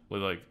raise it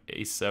with like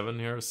ace-7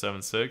 here,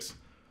 7-6?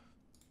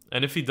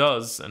 And if he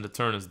does, and the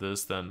turn is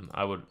this, then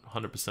I would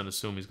 100%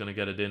 assume he's gonna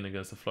get it in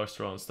against the flush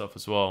draw and stuff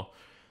as well.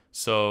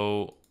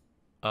 So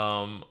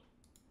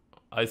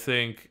I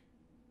think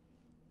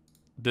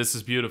this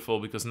is beautiful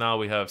because now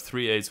we have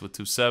 3 8s with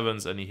 2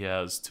 7s and he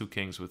has 2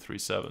 kings with 3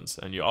 7s.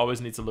 And you always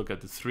need to look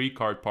at the 3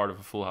 card part of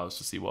a full house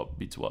to see what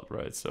beats what,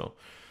 right? So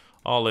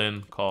all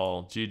in,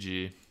 call,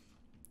 GG.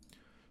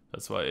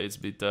 That's why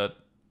 8s beat that.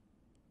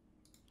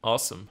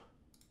 Awesome.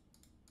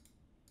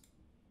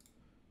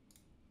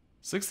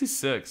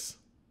 66.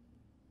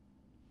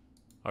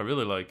 I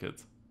really like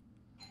it.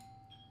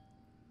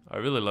 I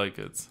really like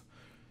it.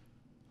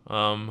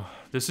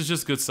 This is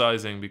just good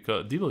sizing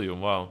because DW,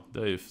 wow,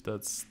 Dave,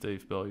 that's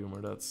Dave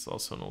Belhumer. That's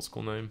also an old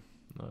school name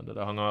that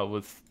I hung out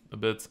with a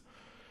bit.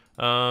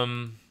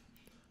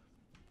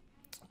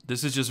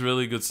 This is just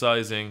really good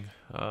sizing.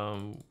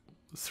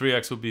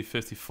 3x would be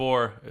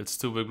 54. It's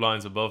 2 big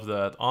blinds above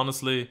that.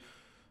 Honestly,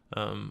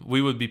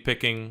 we would be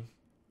picking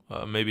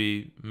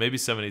maybe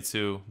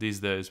 72 these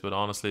days, but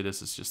honestly,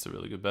 this is just a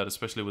really good bet,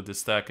 especially with this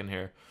stack in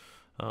here.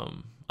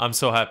 I'm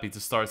so happy to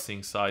start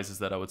seeing sizes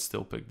that I would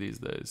still pick these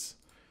days.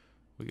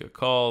 We get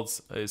called,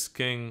 ace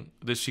king.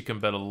 This she can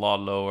bet a lot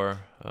lower.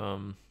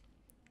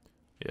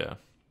 Yeah,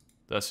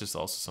 that's just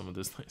also some of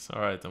this things.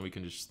 All right, then we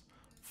can just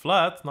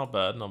flat. Not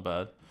bad, not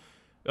bad.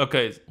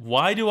 Okay,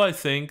 why do I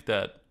think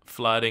that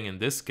flatting in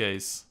this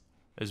case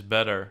is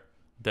better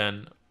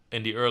than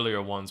in the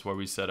earlier ones where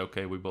we said,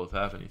 okay, we both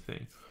have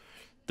anything?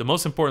 The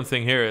most important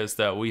thing here is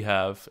that we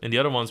have, in the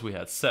other ones we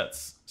had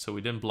sets, so we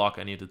didn't block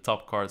any of the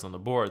top cards on the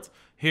board.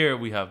 Here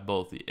we have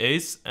both the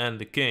ace and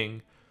the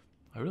king.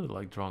 I really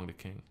like drawing the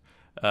king.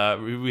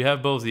 We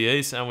have both the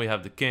ace and we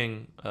have the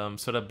king,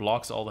 so that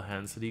blocks all the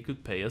hands that he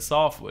could pay us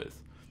off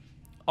with.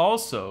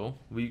 Also,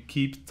 we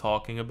keep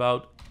talking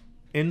about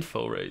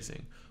info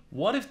raising.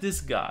 What if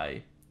this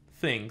guy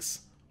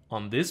thinks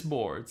on this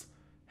board,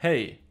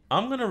 hey,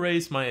 I'm gonna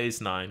raise my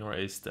ace-9 or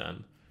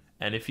ace-10,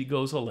 and if he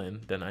goes all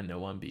in, then I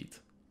know I'm beat.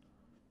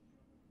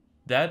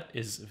 That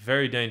is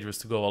very dangerous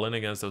to go all in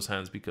against those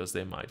hands because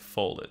they might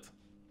fold it.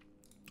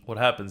 What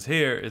happens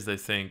here is they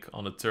think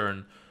on a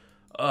turn,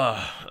 they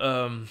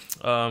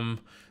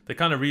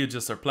kind of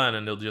readjust their plan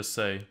and they'll just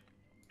say,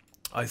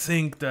 I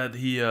think that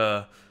he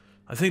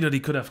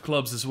could have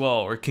clubs as well,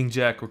 or king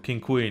jack or king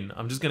queen.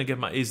 I'm just gonna get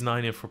my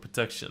ace-9 in for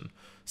protection.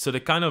 So they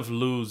kind of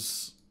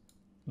lose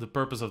the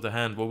purpose of the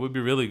hand. What would be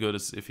really good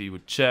is if he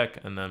would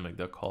check and then make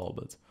that call.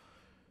 But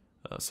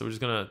so we're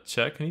just gonna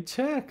check and he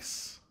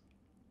checks.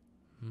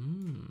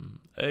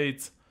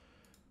 8.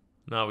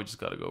 Now we just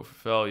gotta go for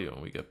value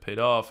and we get paid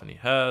off, and he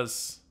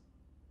has.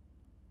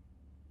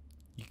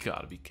 You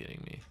gotta be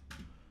kidding me.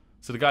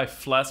 So the guy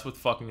flats with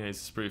fucking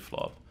aces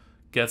pre-flop,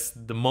 gets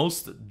the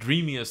most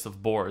dreamiest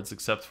of boards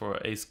except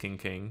for ace king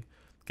king,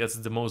 gets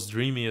the most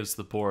dreamiest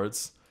of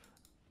boards,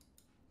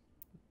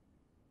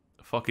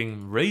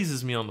 fucking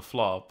raises me on the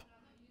flop,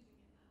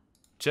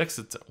 checks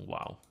it.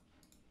 Wow.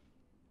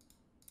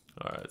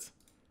 Alright.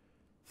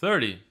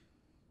 30.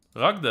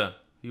 Ragde.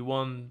 He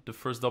won the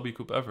first W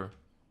Coupe ever.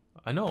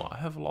 I know, I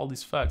have all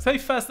these facts. Hey,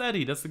 Fast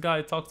Eddie, that's the guy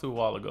I talked to a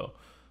while ago.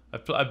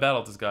 I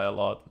battled this guy a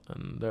lot,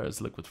 and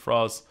there's Liquid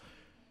Frost.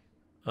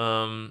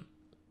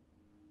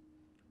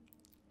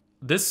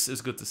 This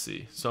is good to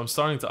see. So I'm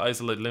starting to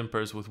isolate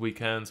limpers with weak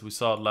hands. We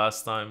saw it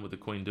last time with the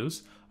Queen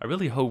Deuce. I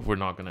really hope we're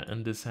not going to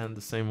end this hand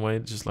the same way,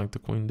 just like the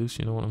Queen Deuce,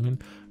 you know what I mean?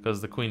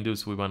 Because the Queen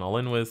Deuce we went all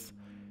in with.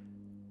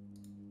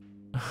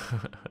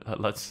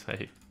 Let's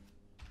say.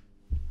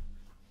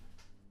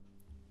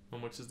 How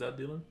much is that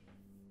dealer?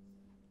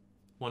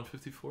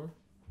 154.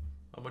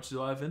 How much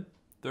do I have in?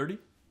 30?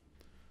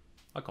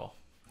 I call.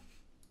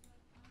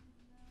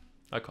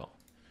 I call.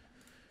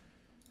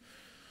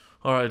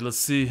 All right, let's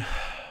see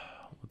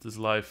what this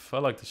life. I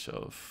like to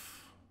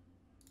shove.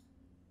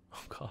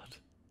 Oh God.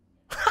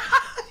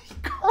 He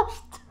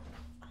called.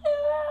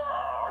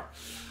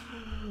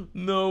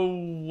 No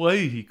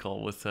way he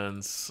called with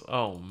tens.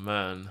 Oh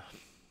man.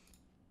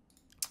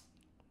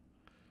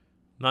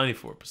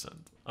 94%.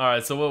 All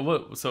right, so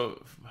what?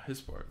 So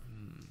his part.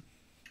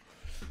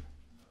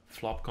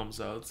 Flop comes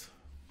out.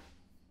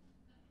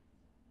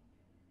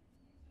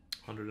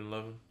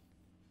 111.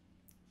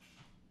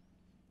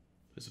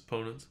 His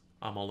opponent.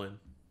 I'm all in.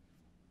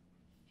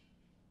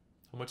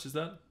 How much is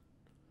that?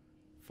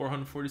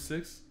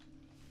 446.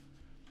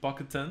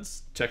 Pocket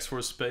tens. Checks for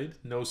a spade.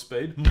 No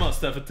spade.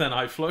 Must have a 10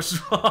 high flush.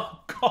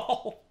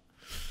 Call.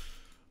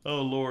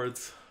 Oh lord.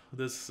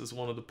 This is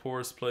one of the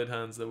poorest played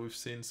hands that we've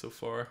seen so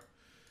far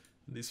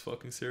in these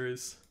fucking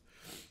series.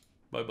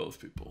 By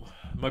both people.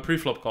 My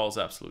pre-flop call is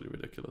absolutely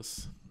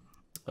ridiculous.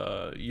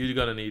 You're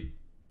gonna need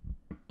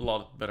a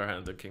lot better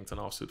hand than king 10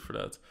 offsuit for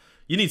that.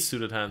 You need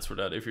suited hands for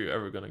that if you're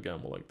ever gonna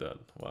gamble like that.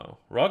 Wow.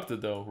 Rocked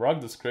it though.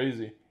 Rocked is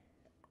crazy.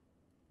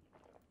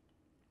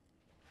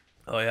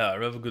 Oh yeah,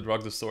 I have a good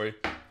Rocked story.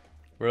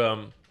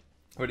 Where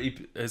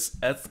is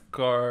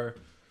Edgar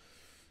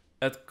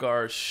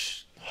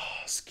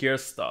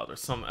Skierstad or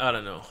some, I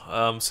don't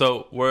know.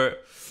 So we're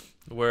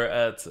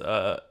at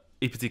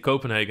EPT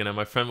Copenhagen, and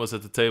my friend was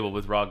at the table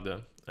with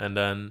Ragde, and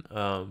then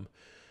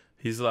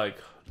he's like,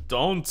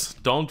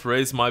 don't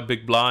raise my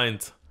big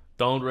blind.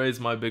 Don't raise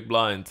my big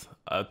blind.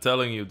 I'm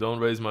telling you, don't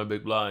raise my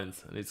big blind.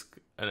 And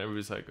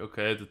everybody's like,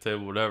 okay, at the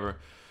table, whatever.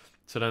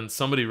 So then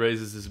somebody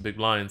raises his big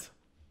blind,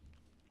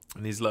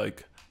 and he's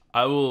like,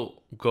 I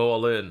will go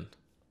all in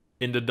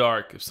the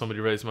dark if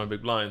somebody raises my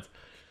big blind.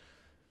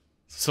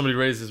 Somebody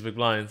raises his big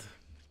blind.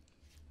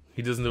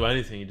 He doesn't do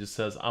anything. He just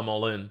says, I'm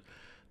all in.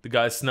 The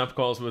guy snap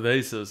calls with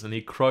aces, and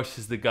he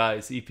crushes the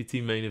guy's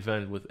EPT main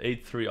event with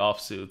 8-3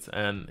 offsuit,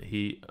 and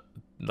he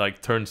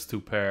like turns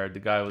 2 pair. The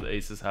guy with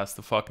aces has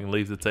to fucking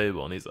leave the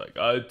table, and he's like,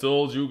 I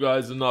told you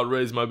guys to not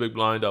raise my big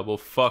blind up. Well,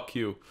 fuck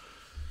you.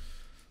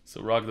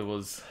 So Ragde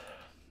was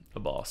a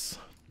boss.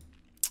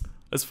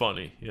 It's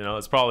funny, you know.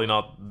 It's probably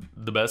not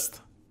the best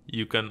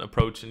you can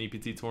approach an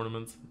EPT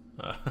tournament,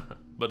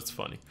 but it's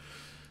funny.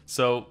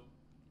 So,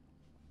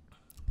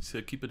 see,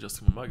 I keep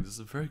adjusting my mic. This is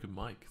a very good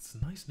mic. It's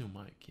a nice new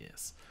mic,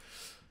 yes.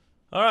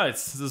 All right,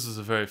 this is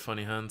a very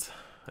funny hand.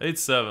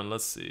 8-7.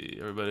 Let's see.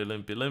 Everybody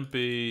limpy,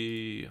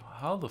 limpy.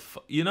 How the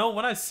fuck? You know,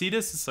 when I see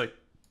this, it's like,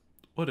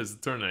 what is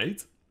it? Turn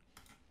 8?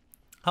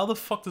 How the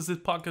fuck does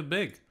it pocket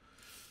big?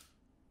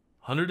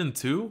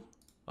 102?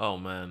 Oh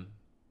man,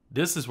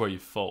 this is where you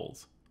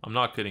fold. I'm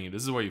not kidding you.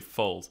 This is where you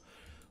fold.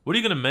 What are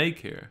you gonna make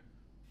here?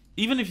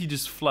 Even if you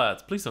just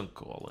flat, please don't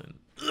call in.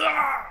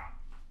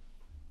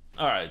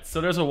 Alright, so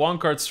there's a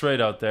 1-card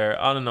straight out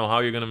there. I don't know how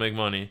you're gonna make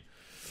money.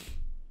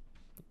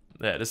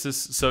 Yeah, this is...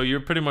 So you're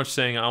pretty much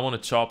saying, I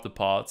want to chop the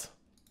pot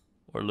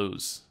or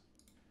lose.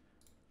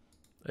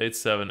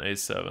 8-7,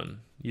 8-7.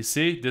 You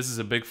see? This is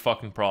a big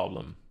fucking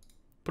problem.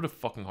 Put a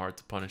fucking heart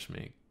to punish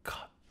me.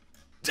 God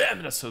damn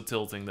it, that's so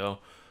tilting, though.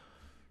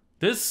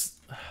 This...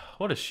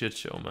 What a shit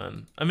show,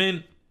 man. I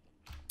mean...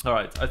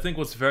 Alright, I think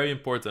what's very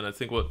important, I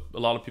think what a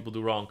lot of people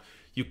do wrong,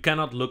 you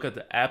cannot look at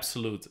the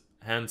absolute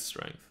hand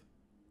strength.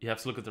 You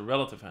have to look at the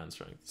relative hand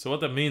strength. So what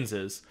that means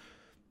is,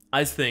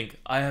 I think,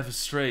 I have a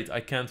straight, I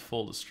can't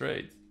fold a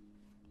straight.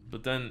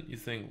 But then you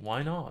think,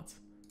 why not?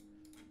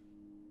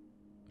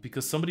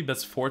 Because somebody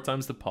bets 4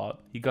 times the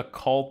pot, he got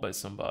called by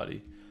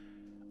somebody.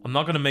 I'm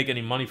not going to make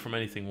any money from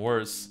anything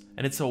worse.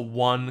 And it's a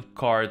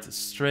 1-card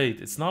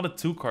straight, it's not a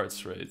 2-card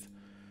straight.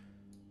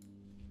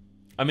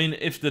 I mean,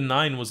 if the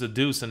 9 was a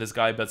deuce and this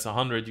guy bets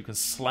 100, you can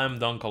slam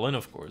dunk all in,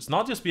 of course.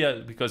 Not just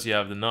because you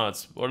have the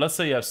nuts. Or let's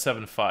say you have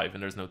 7-5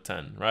 and there's no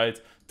 10, right?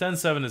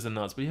 10-7 is the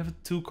nuts, but you have a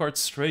 2-card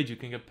straight. You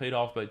can get paid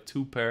off by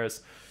 2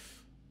 pairs,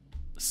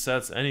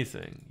 sets,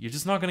 anything. You're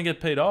just not going to get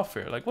paid off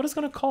here. Like, what is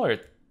going to call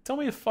here? Tell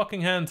me a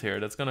fucking hand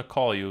here that's going to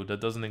call you that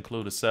doesn't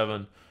include a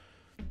 7.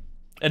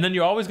 And then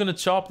you're always going to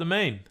chop the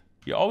main.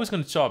 You're always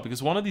going to chop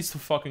because one of these 2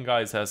 fucking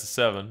guys has a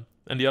 7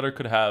 and the other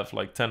could have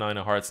like 10-9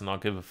 of hearts and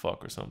not give a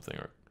fuck or something,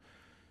 or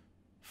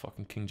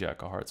fucking king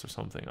jack of hearts or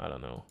something, I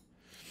don't know.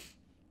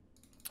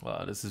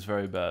 Wow, this is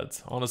very bad.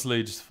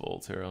 Honestly, just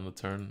fold here on the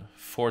turn.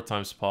 4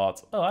 times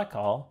pot. Oh, I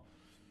call.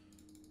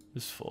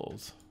 Just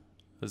fold.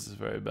 This is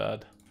very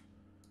bad.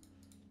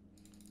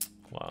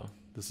 Wow,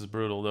 this is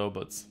brutal though,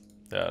 but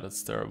yeah,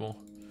 that's terrible.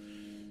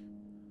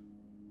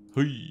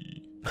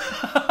 Hey.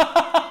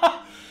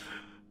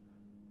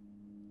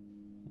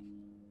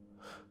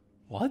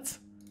 What?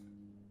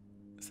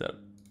 Is that...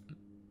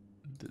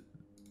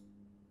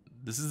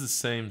 This is the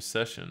same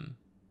session.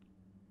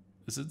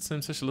 Is it the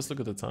same session? Let's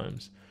look at the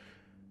times.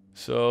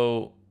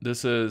 So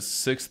this is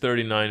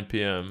 6:39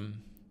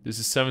 p.m. This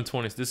is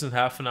 7:20. This is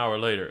half an hour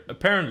later.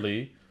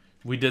 Apparently,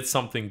 we did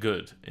something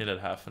good in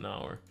that half an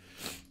hour.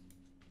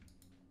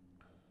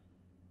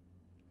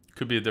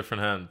 Could be a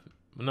different hand.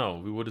 No,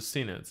 we would have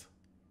seen it.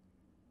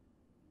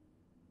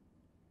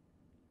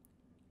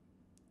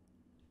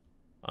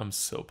 I'm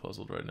so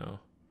puzzled right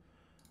now.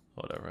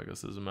 Whatever, I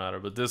guess it doesn't matter.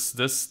 But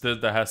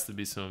there has to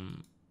be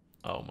some...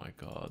 Oh my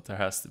god, there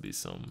has to be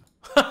some...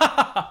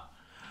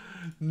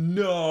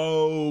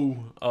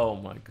 No! Oh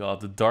my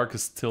god, the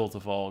darkest tilt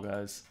of all,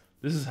 guys.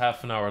 This is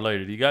half an hour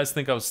later. Do you guys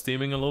think I was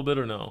steaming a little bit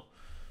or no?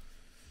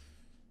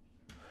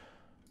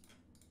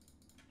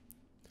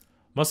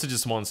 Must have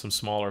just won some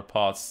smaller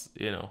pots,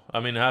 you know. I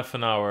mean, half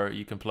an hour,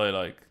 you can play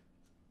like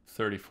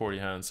 30, 40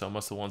 hands, so I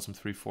must have won some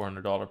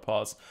 $300-$400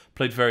 pots.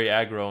 Played very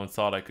aggro and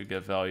thought I could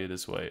get value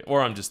this way.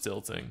 Or I'm just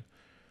tilting.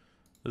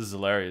 This is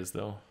hilarious,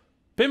 though.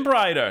 Pimp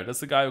Rider! That's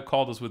the guy who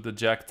called us with the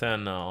Jack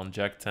 10 on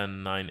Jack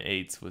 10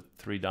 9-8 with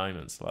 3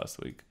 diamonds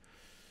last week.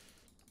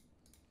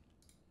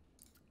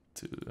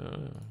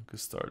 Could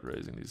start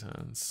raising these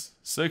hands.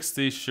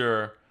 60,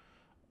 sure.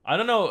 I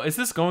don't know. Is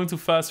this going too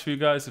fast for you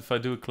guys if I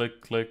do a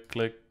click, click,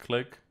 click,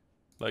 click?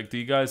 Like, do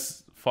you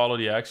guys follow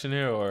the action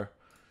here or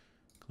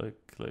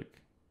click, click?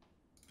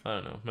 I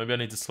don't know. Maybe I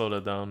need to slow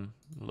that down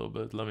a little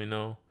bit. Let me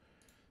know.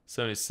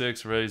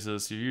 76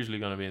 raises. You're usually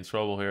going to be in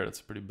trouble here.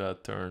 That's a pretty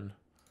bad turn.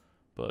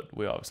 But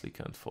we obviously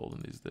can't fold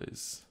in these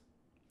days.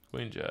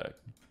 Queen Jack.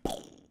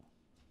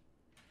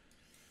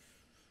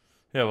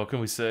 Yeah, what can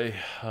we say?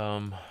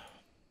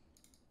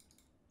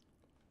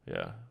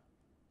 Yeah.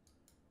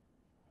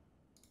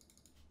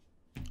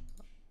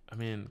 I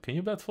mean, can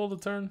you bet fold a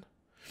turn?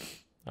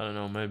 I don't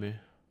know, maybe.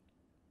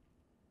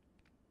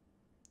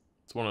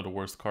 It's one of the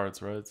worst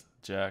cards, right?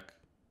 Jack.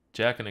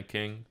 Jack and a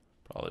king.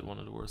 Probably one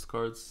of the worst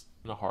cards.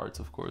 And a heart,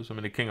 of course. I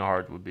mean, a king of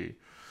heart would be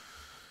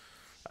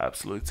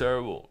absolutely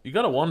terrible. You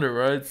gotta wonder,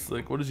 right?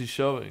 Like, what is he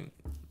shoving?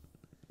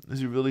 Is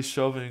he really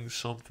shoving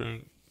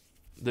something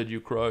that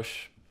you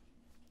crush?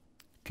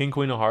 King,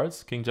 queen of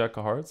hearts? King, jack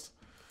of hearts?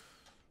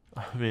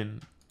 I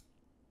mean,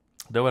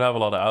 they would have a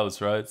lot of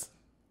outs, right?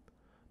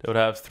 They would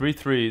have 3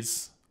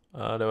 threes.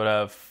 They would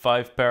have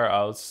 5 pair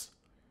outs.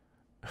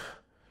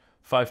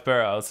 5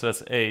 pair outs, so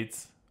that's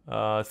 8.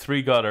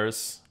 3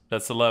 gutters,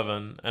 that's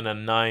 11. And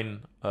then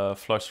 9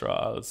 flush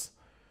draw outs.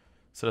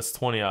 So that's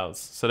 20 outs.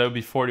 So that would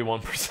be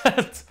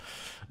 41%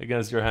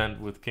 against your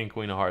hand with king,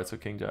 queen of hearts or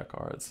king, jack of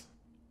hearts.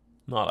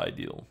 Not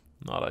ideal.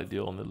 Not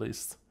ideal in the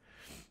least.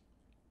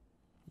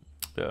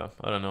 Yeah,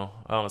 I don't know.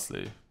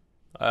 Honestly,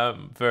 I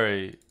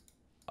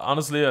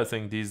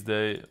think these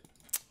days...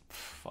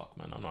 Fuck,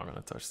 man, I'm not going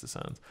to touch this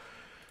hand.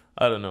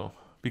 I don't know.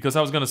 Because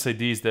I was going to say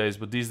these days,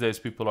 but these days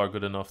people are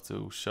good enough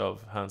to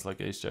shove hands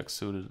like ace-jack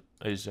suited,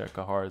 ace-jack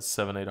of hearts,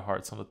 7-8 of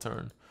hearts on the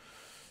turn.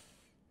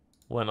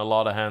 When a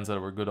lot of hands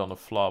that were good on the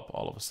flop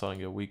all of a sudden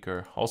get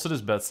weaker. Also,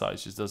 this bet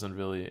size just doesn't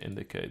really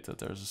indicate that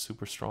there's a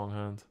super strong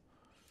hand.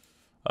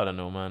 I don't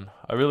know, man.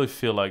 I really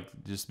feel like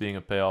just being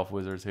a payoff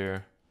wizard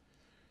here.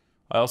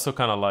 I also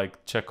kind of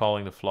like check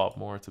calling the flop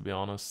more, to be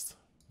honest.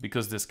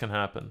 Because this can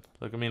happen.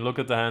 Like, I mean, look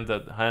at the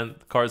hand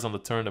cards on the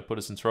turn that put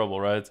us in trouble,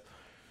 right?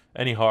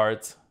 Any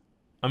heart.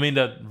 I mean,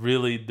 that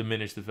really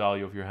diminished the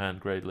value of your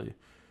hand greatly.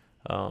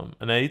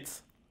 An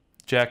 8,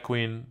 jack,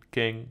 queen,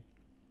 king,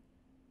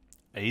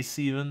 ace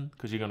even,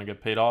 because you're going to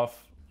get paid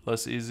off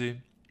less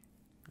easy.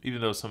 Even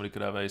though somebody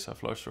could have ace high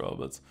flush draw,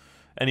 but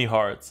any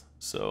heart.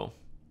 So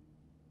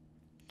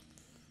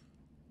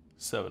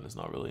 7 is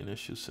not really an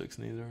issue, 6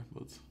 neither.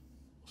 But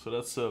so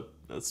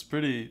that's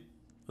pretty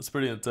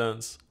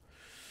intense.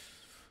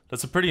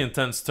 That's a pretty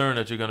intense turn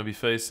that you're going to be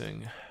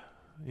facing.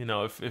 You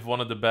know, if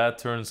one of the bad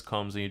turns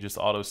comes and you just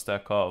auto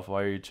stack off,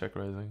 why are you check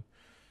raising?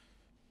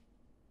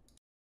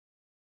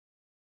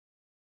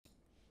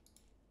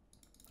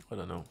 I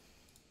don't know.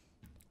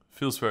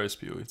 Feels very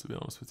spewy, to be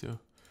honest with you.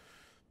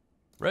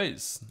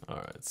 Raise.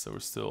 Alright, so we're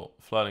still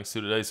flatting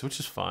suited ace, which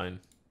is fine.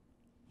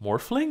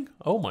 Morphling?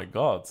 Oh my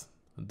god.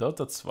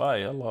 Dota 2,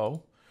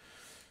 hello.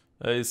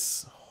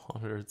 Ace,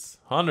 hundreds.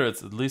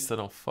 Hundreds, at least I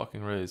don't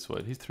fucking raise.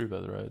 Wait, he's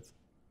 3-bet, right?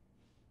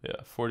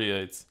 Yeah,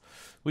 48.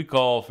 We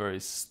call very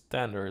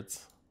standard.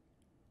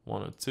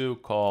 102,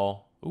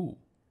 call. Ooh,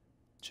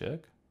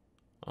 check.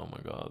 Oh my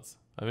god.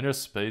 I mean, there's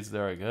spades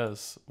there, I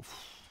guess.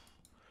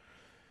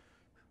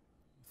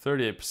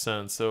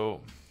 38%, so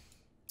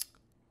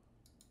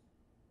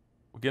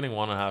we're getting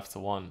 1.5 to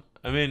 1.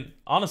 I mean,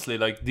 honestly,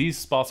 like, these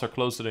spots are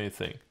closer than you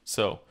think.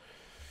 So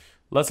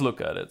let's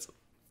look at it.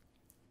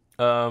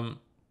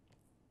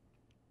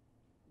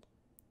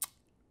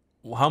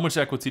 How much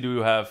equity do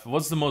you have?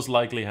 What's the most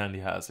likely hand he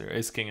has here?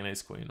 Ace, king, and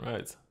ace, queen,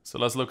 right? So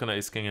let's look at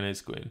ace, king, and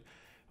ace, queen.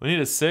 We need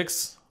a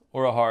 6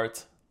 or a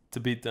heart to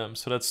beat them.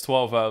 So that's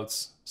 12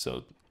 outs.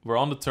 So we're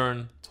on the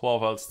turn.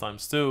 12 outs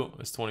times 2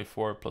 is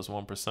 24 plus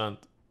 1%.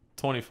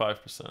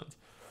 25%.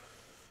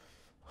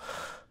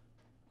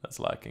 That's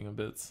lacking a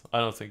bit. I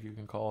don't think you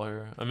can call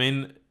here. I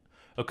mean,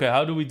 okay,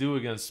 how do we do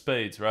against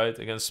spades, right?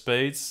 Against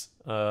spades,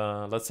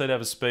 let's say they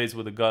have a spades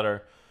with a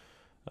gutter,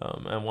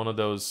 and one of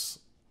those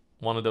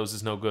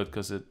is no good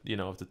because it, you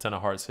know, if the 10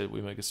 of hearts hit,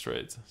 we make it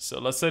straight.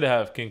 So let's say they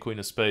have king, queen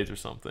of spades or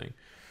something.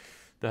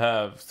 They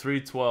have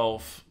 3,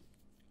 12.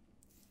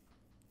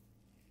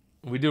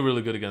 We do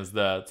really good against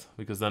that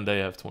because then they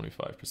have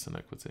 25%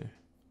 equity.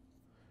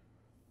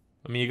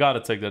 I mean, you got to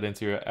take that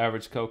into your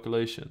average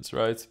calculations,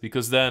 right?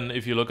 Because then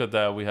if you look at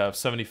that, we have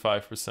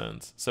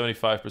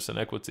 75%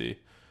 equity.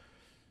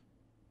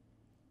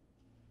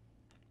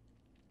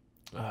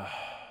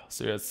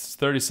 So yeah, it's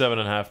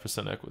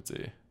 37.5%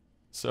 equity.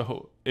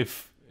 So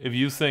if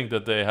you think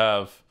that they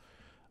have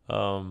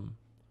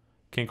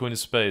king queen of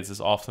spades as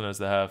often as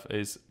they have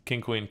ace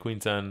king queen queen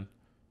 10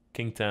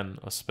 king 10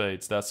 of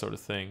spades, that sort of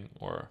thing,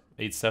 or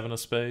 8-7 of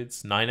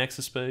spades, 9x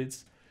of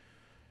spades,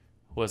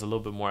 who has a little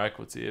bit more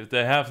equity, if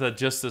they have that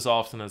just as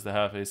often as they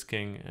have ace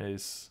king,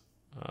 ace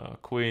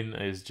queen,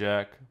 ace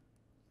jack,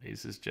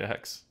 aces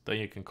jacks, then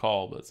you can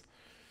call. But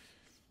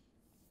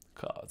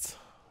God,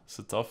 it's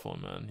a tough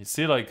one, man. You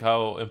see like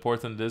how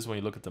important it is when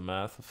you look at the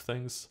math of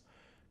things,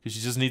 because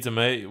you just need to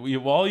make,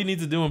 all you need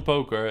to do in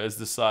poker is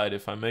decide,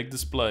 if I make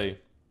this play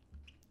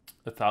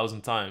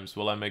 1,000 times,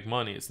 will I make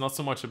money? It's not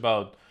so much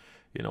about,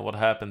 you know, what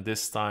happened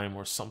this time,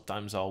 or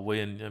sometimes I'll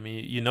win. I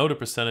mean, you know the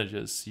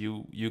percentages.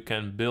 You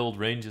can build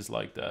ranges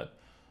like that.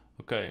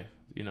 Okay,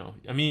 you know,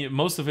 I mean,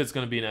 most of it's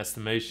going to be an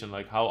estimation.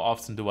 Like, how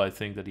often do I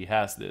think that he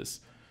has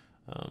this?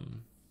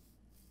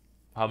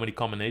 How many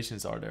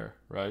combinations are there,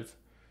 right?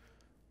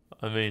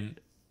 I mean,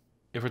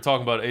 if we're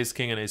talking about ace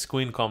king and ace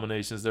queen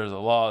combinations, there's a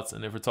lot.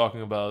 And if we're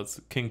talking about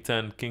king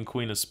 10, king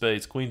queen of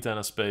spades, queen 10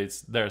 of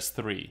spades, there's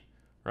 3,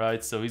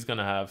 right? So he's going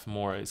to have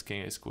more ace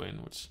king, ace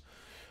queen, which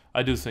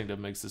I do think that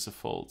makes this a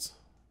fold.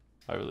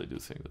 I really do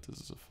think that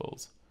this is a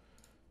fold.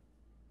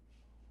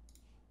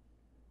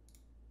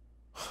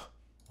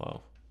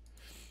 Wow.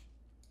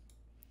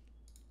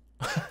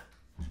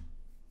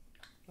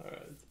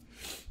 Alright.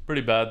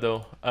 Pretty bad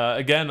though.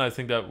 Again, I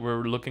think that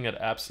we're looking at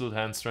absolute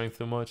hand strength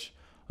too much.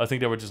 I think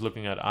that we're just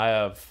looking at, I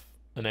have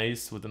an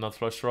ace with a nut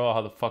flush draw.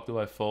 How the fuck do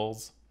I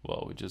fold?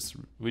 Well,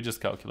 we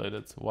just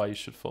calculated why you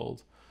should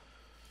fold.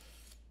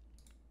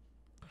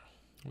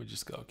 We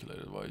just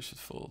calculated why you should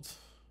fold.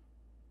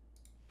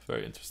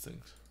 Very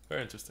interesting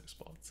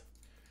spot.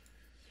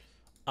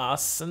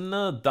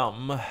 Asen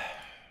dam.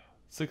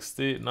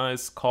 60,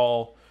 nice,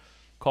 call,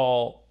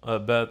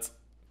 bet,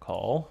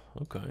 call.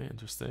 Okay,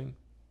 interesting.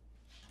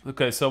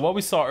 Okay, so what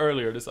we saw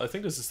earlier, I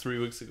think this is 3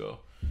 weeks ago.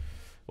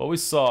 What we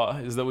saw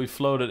is that we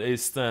floated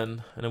ace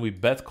 10 and then we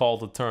bet called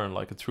the turn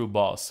like a true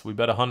boss. We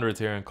bet 100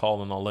 here and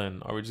called an all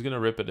in. Are we just gonna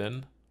rip it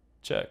in?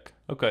 Check.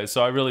 Okay,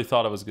 so I really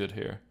thought it was good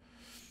here.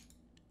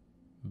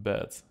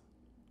 Bet.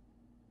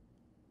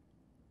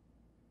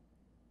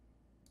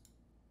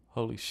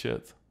 Holy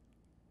shit.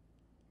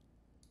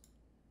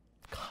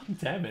 God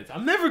damn it.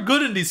 I'm never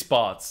good in these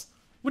spots.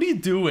 What are you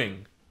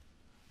doing?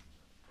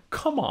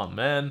 Come on,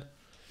 man.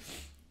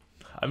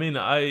 I mean,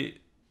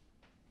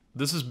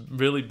 this is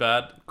really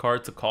bad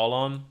card to call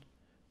on,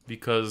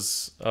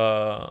 because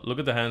look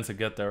at the hands that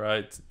get there,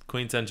 right?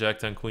 Queen 10, Jack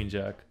 10, Queen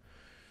Jack.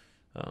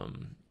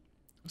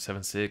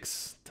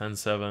 7-6,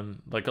 10-7.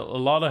 Like a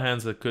lot of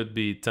hands that could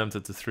be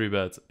tempted to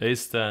 3-bet.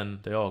 Ace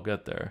 10, they all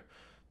get there.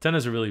 10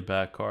 is a really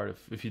bad card.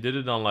 If you did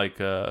it on like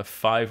a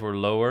 5 or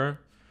lower,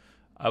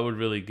 I would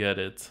really get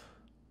it.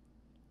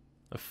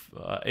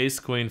 Ace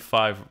Queen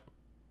 5,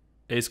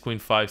 Ace Queen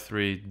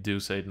 5-3,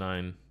 Deuce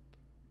 8-9,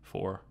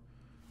 4.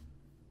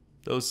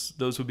 Those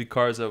would be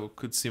cards that I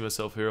could see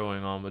myself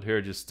heroing on, but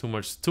here just too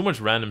much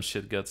random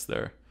shit gets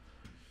there.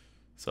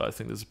 So I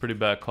think this is a pretty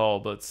bad call,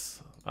 but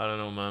I don't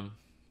know, man.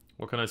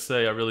 What can I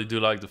say? I really do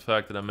like the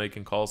fact that I'm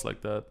making calls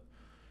like that.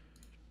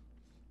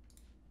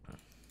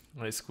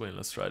 Ace Queen,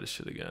 let's try this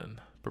shit again.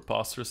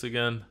 Preposterous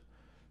again.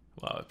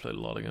 Wow, I played a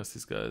lot against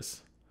these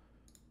guys.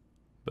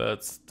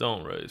 Bets,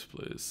 don't raise,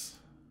 please.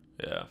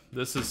 Yeah,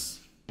 this,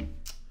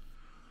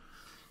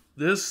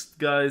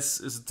 guys,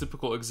 is a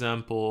typical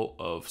example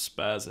of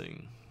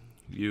spazzing.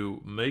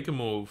 You make a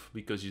move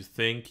because you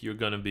think you're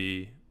gonna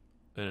be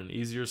in an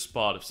easier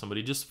spot. If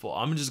somebody just fall,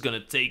 I'm just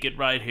gonna take it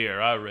right here,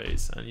 I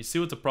raise. And you see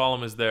what the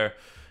problem is there.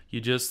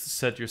 You just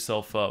set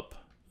yourself up.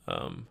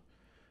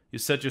 You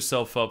set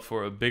yourself up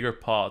for a bigger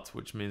pot,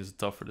 which means a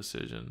tougher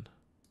decision.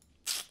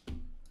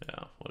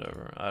 Yeah,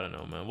 whatever. I don't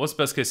know, man. What's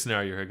best case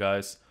scenario here,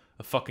 guys?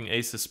 A fucking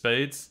ace of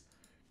spades?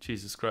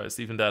 Jesus Christ,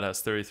 even that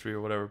has 33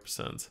 or whatever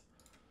 %.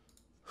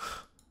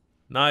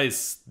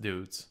 Nice,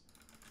 dudes.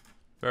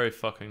 Very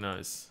fucking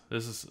nice.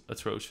 This is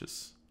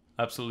atrocious.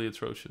 Absolutely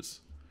atrocious.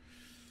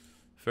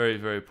 Very,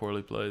 very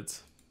poorly played.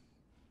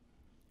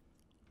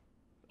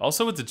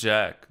 Also with the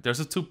jack, there's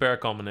a 2-pair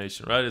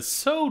combination, right? It's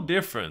so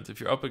different if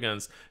you're up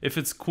against, if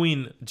it's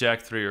queen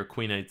jack 3 or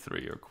queen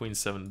 8-3 or queen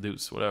 7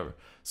 deuce, whatever.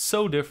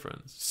 So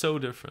different, so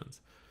different.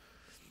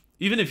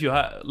 Even if you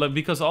have, like,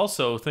 because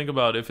also think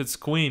about if it's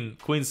queen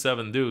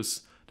 7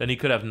 deuce, then he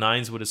could have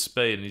 9s with a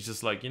spade, and he's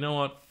just like, you know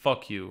what,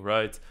 fuck you,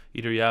 right?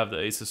 Either you have the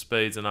ace of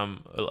spades and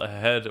I'm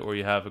ahead, or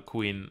you have a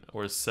queen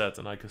or a set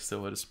and I can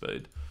still hit a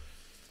spade.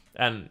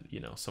 And, you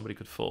know, somebody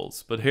could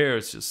fold. But here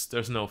it's just,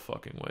 there's no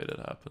fucking way that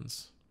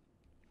happens.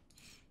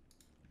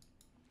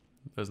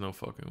 There's no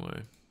fucking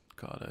way.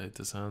 God, I hate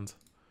this hand.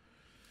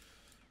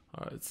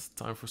 Alright, it's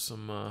time for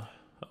some,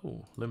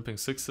 oh, limping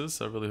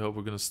sixes. I really hope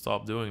we're gonna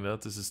stop doing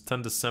that. This is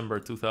 10 December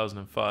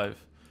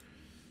 2005.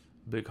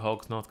 Big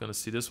Hulk's not gonna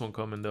see this one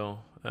coming though.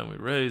 And we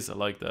raise. I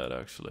like that,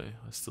 actually.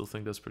 I still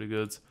think that's pretty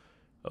good.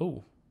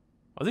 Oh,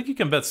 I think you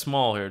can bet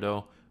small here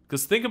though.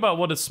 Because think about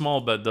what a small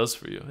bet does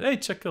for you. Hey,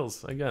 check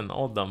kills. Again,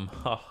 all dumb.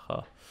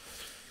 Haha.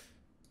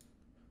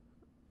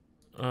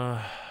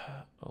 Oh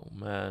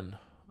man,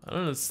 I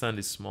don't understand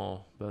these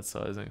small bet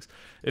sizings.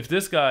 If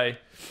this guy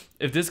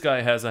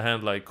has a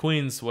hand like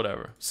queens,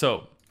 whatever.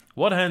 So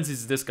what hands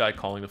is this guy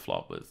calling the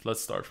flop with?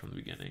 Let's start from the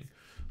beginning.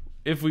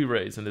 If we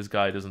raise and this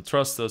guy doesn't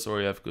trust us,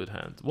 or you have good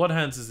hand, what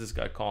hands is this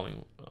guy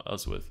calling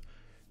us with?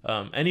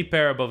 Any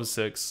pair above a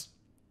 6,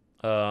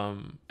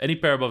 any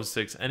pair above a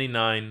 6, any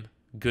 9,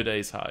 good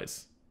ace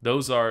highs.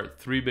 Those are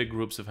 3 big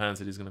groups of hands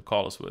that he's gonna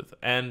call us with,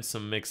 and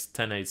some mixed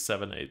 10-8,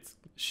 7-8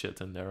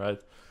 shit in there, right?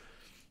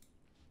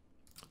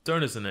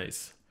 Turn is an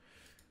ace.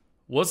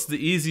 What's the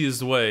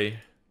easiest way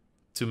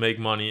to make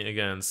money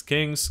against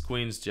kings,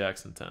 queens,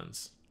 jacks, and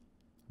 10s?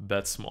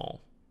 Bet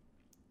small,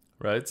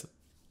 right?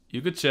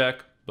 You could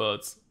check,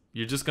 but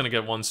you're just gonna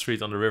get 1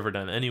 street on the river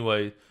then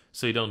anyway,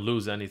 so you don't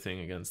lose anything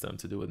against them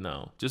to do it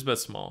now. Just bet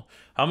small.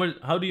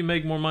 How do you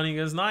make more money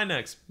against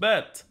 9x?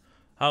 Bet.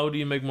 How do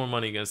you make more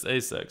money against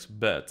ace-x?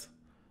 Bet.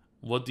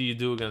 What do you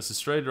do against the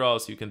straight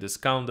draws? You can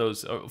discount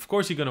those. Of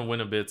course you're gonna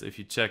win a bit if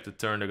you check the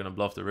turn. They're gonna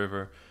bluff the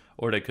river,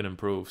 or they could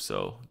improve.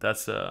 So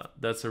that's a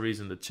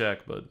reason to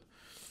check. But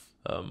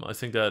I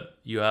think that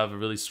you have a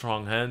really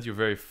strong hand. You're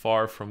very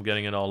far from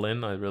getting it all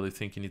in. I really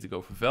think you need to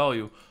go for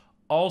value.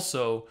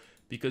 Also,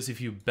 because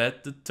if you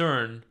bet the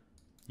turn,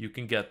 you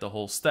can get the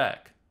whole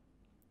stack.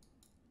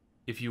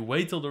 If you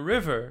wait till the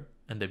river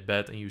and they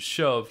bet and you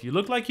shove, you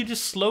look like you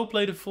just slow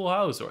played a full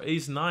house or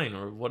ace-9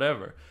 or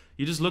whatever.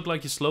 You just look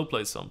like you slow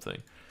played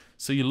something.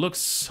 So you look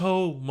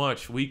so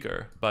much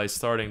weaker by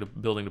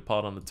building the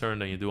pot on the turn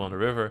than you do on the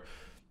river.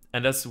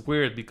 And that's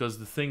weird because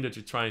the thing that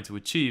you're trying to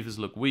achieve is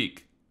look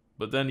weak.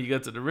 But then you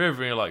get to the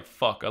river and you're like,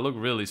 fuck, I look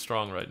really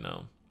strong right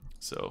now.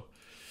 So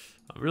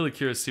I'm really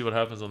curious to see what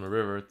happens on the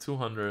river.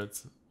 200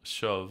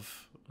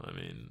 shove. I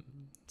mean,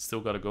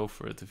 still got to go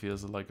for it if he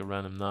has like a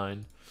random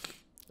 9.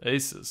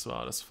 Aces,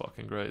 wow, that's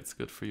fucking great.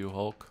 Good for you,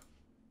 Hulk.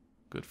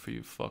 Good for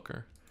you,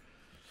 fucker.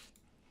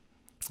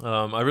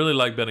 I really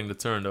like betting the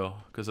turn though,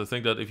 because I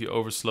think that if you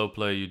over slow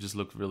play, you just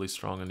look really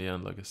strong in the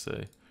end, like I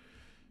say.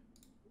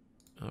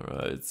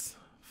 Alright,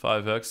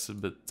 5x,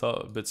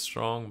 a bit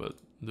strong, but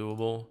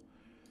doable.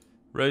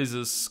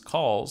 Raises,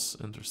 calls,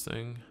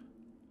 interesting.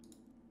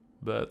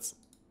 Bet,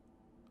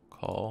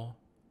 call.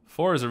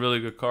 4 is a really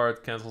good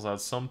card, cancels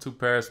out some 2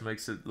 pairs,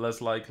 makes it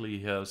less likely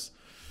he has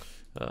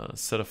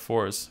set of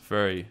 4s,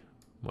 very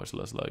much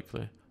less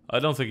likely. I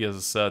don't think he has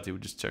a set, he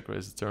would just check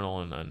raise the turn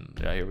on, and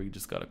yeah, here we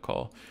just got a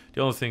call.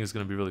 The only thing that's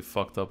going to be really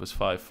fucked up is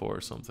 5-4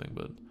 or something,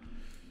 but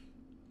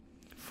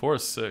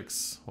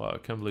 4-6, wow, I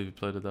can't believe he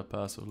played it that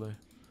passively.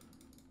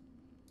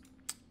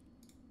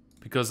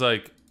 Because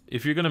like,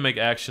 if you're going to make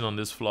action on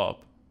this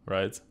flop,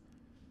 right,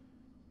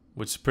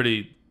 which is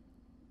pretty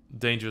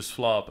dangerous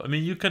flop, I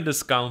mean, you can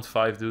discount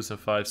 5 deuce and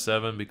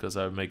 5-7 because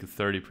I would make a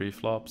 30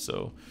 pre-flop,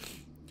 so,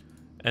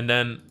 and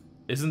then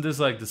isn't this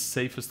like the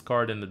safest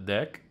card in the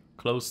deck?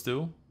 Close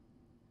to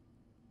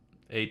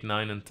 8,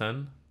 9, and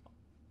 10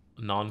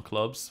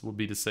 non-clubs would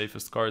be the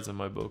safest cards in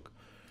my book.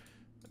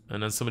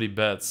 And then somebody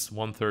bets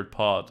 1/3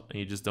 pot and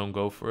you just don't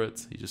go for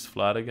it, you just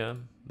flat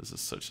again. This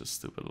is such a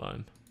stupid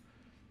line.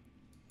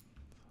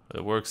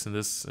 It works in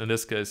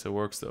this case, it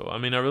works though. I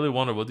mean, I really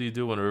wonder, what do you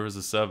do when the river's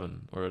a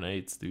 7 or an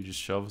 8? Do you just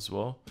shove as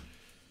well?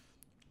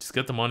 Just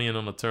get the money in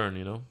on the turn,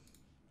 you know?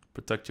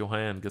 Protect your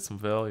hand, get some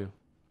value.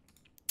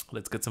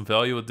 Let's get some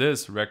value with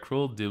this.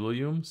 Recruel,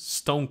 Diluvium,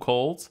 Stone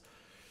Cold.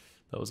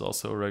 That was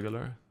also a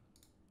regular.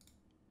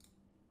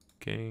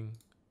 King.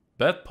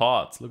 Bet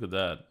pot, look at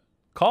that.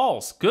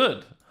 Calls,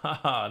 good.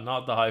 Haha,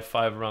 not the high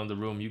five around the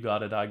room. You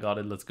got it, I got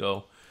it, let's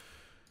go.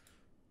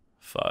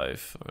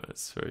 5, alright,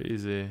 it's very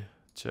easy.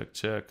 Check,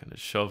 check, and a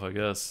shove, I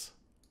guess.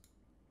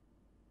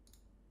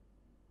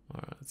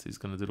 Alright, so he's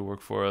gonna do the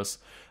work for us.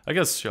 I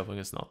guess shoving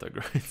is not that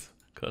great,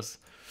 because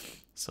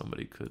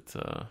somebody could,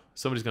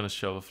 somebody's gonna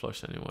shove a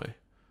flush anyway.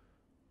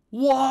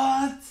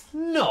 What?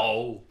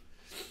 No.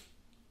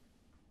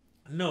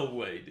 No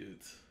way,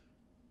 dude.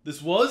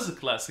 This was a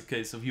classic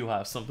case of you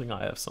have something,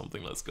 I have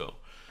something, let's go.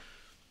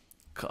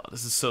 God,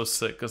 this is so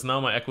sick, because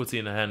now my equity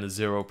in the hand is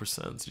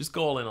 0%. So just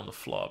go all in on the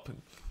flop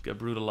and get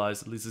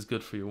brutalized. At least it's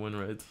good for your win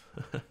rate.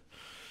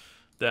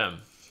 Damn.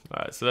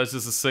 Alright, so that's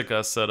just a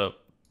sick-ass setup.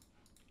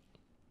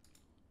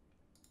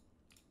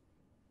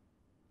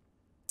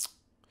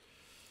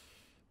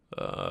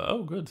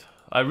 Oh, good.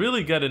 I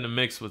really get in the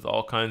mix with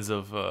all kinds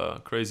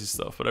of crazy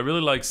stuff, but I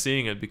really like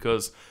seeing it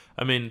because,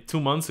 I mean, 2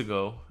 months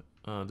ago,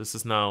 this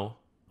is now...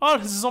 Oh,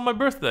 this is on my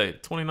birthday,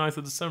 29th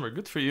of December.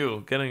 Good for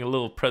you, getting a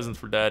little present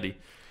for daddy.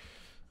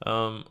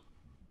 Back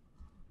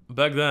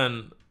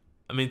then,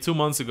 I mean, 2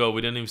 months ago,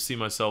 we didn't even see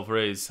myself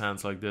raise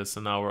hands like this,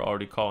 and now we're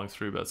already calling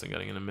 3-bets and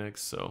getting in a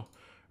mix, so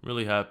I'm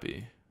really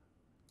happy.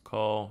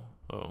 Call.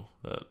 Oh,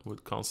 that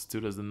would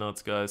constitute as the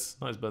nuts, guys.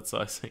 Nice bet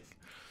sizing.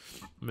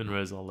 Min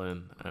raise all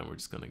in, and we're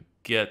just gonna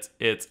get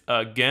it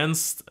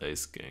against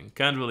Ace King.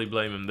 Can't really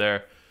blame him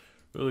there.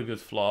 Really good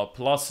flop.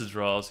 Lots of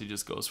draws. He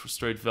just goes for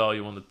straight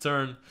value on the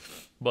turn.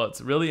 But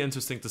really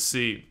interesting to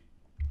see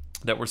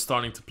that we're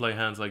starting to play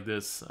hands like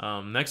this.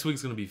 Next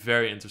week's gonna be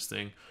very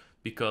interesting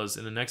because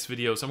in the next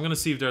video, so I'm gonna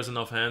see if there's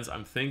enough hands.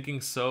 I'm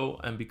thinking so,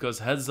 and because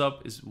heads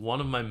up is one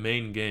of my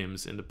main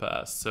games in the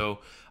past, so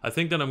I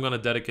think that I'm gonna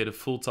dedicate a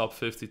full top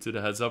 50 to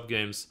the heads up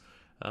games.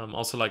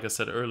 Also, like I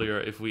said earlier,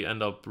 if we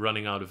end up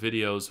running out of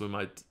videos, we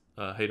might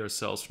hate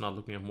ourselves for not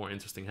looking at more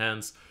interesting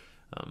hands.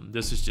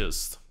 This is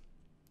just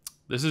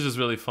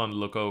really fun to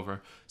look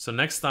over. So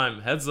next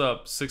time, heads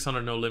up,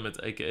 600 no limit,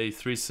 aka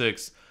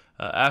 3-6.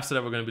 After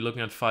that, we're going to be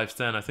looking at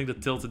 5-10. I think the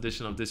tilt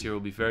edition of this year will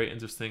be very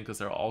interesting because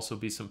there will also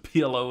be some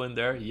PLO in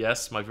there.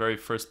 Yes, my very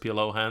first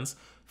PLO hands,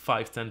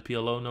 5-10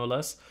 PLO no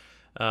less.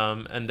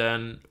 And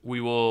then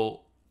we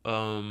will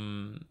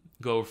go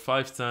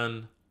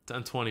 5-10,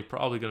 10-20,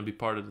 probably going to be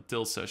part of the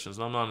tilt sessions.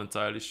 I'm not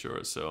entirely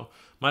sure, so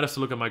might have to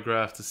look at my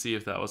graph to see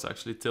if that was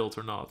actually tilt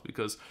or not.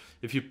 Because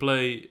if you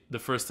play the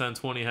first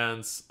 10-20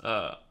 hands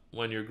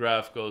when your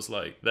graph goes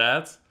like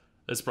that,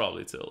 it's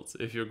probably tilt.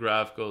 If your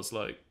graph goes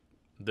like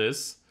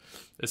this,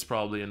 it's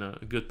probably in a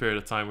good period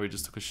of time where you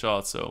just took a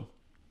shot. So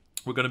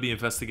we're going to be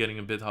investigating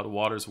a bit how the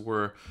waters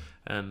were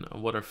and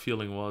what our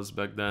feeling was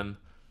back then.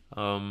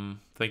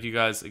 Thank you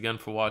guys again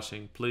for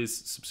watching. Please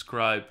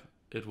subscribe.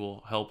 It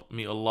will help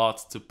me a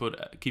lot to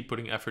keep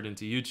putting effort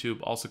into YouTube,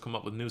 also come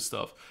up with new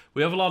stuff.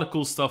 We have a lot of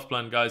cool stuff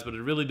planned, guys, but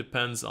it really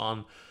depends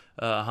on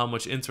how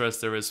much interest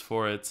there is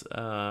for it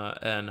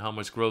and how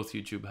much growth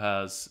YouTube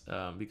has,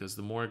 because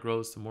the more it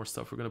grows, the more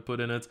stuff we're going to put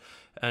in it.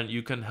 And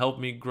you can help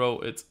me grow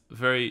it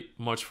very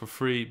much for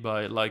free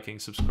by liking,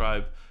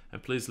 subscribe,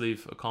 and please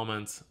leave a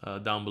comment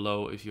down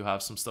below if you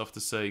have some stuff to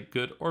say,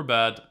 good or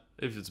bad.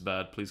 If it's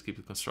bad, please keep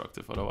it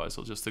constructive, otherwise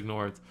I'll just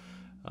ignore it.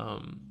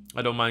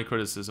 I don't mind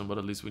criticism, but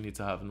at least we need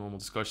to have a normal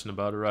discussion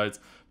about it, right?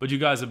 But you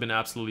guys have been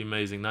absolutely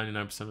amazing.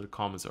 99% of the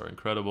comments are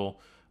incredible,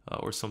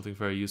 or something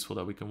very useful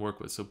that we can work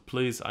with. So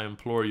please, I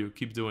implore you,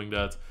 keep doing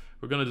that.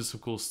 We're going to do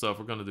some cool stuff.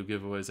 We're going to do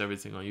giveaways,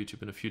 everything on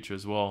YouTube in the future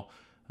as well.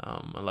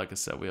 And like I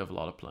said, we have a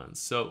lot of plans.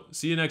 So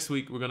see you next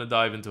week. We're going to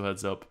dive into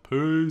heads up.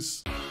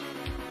 Peace.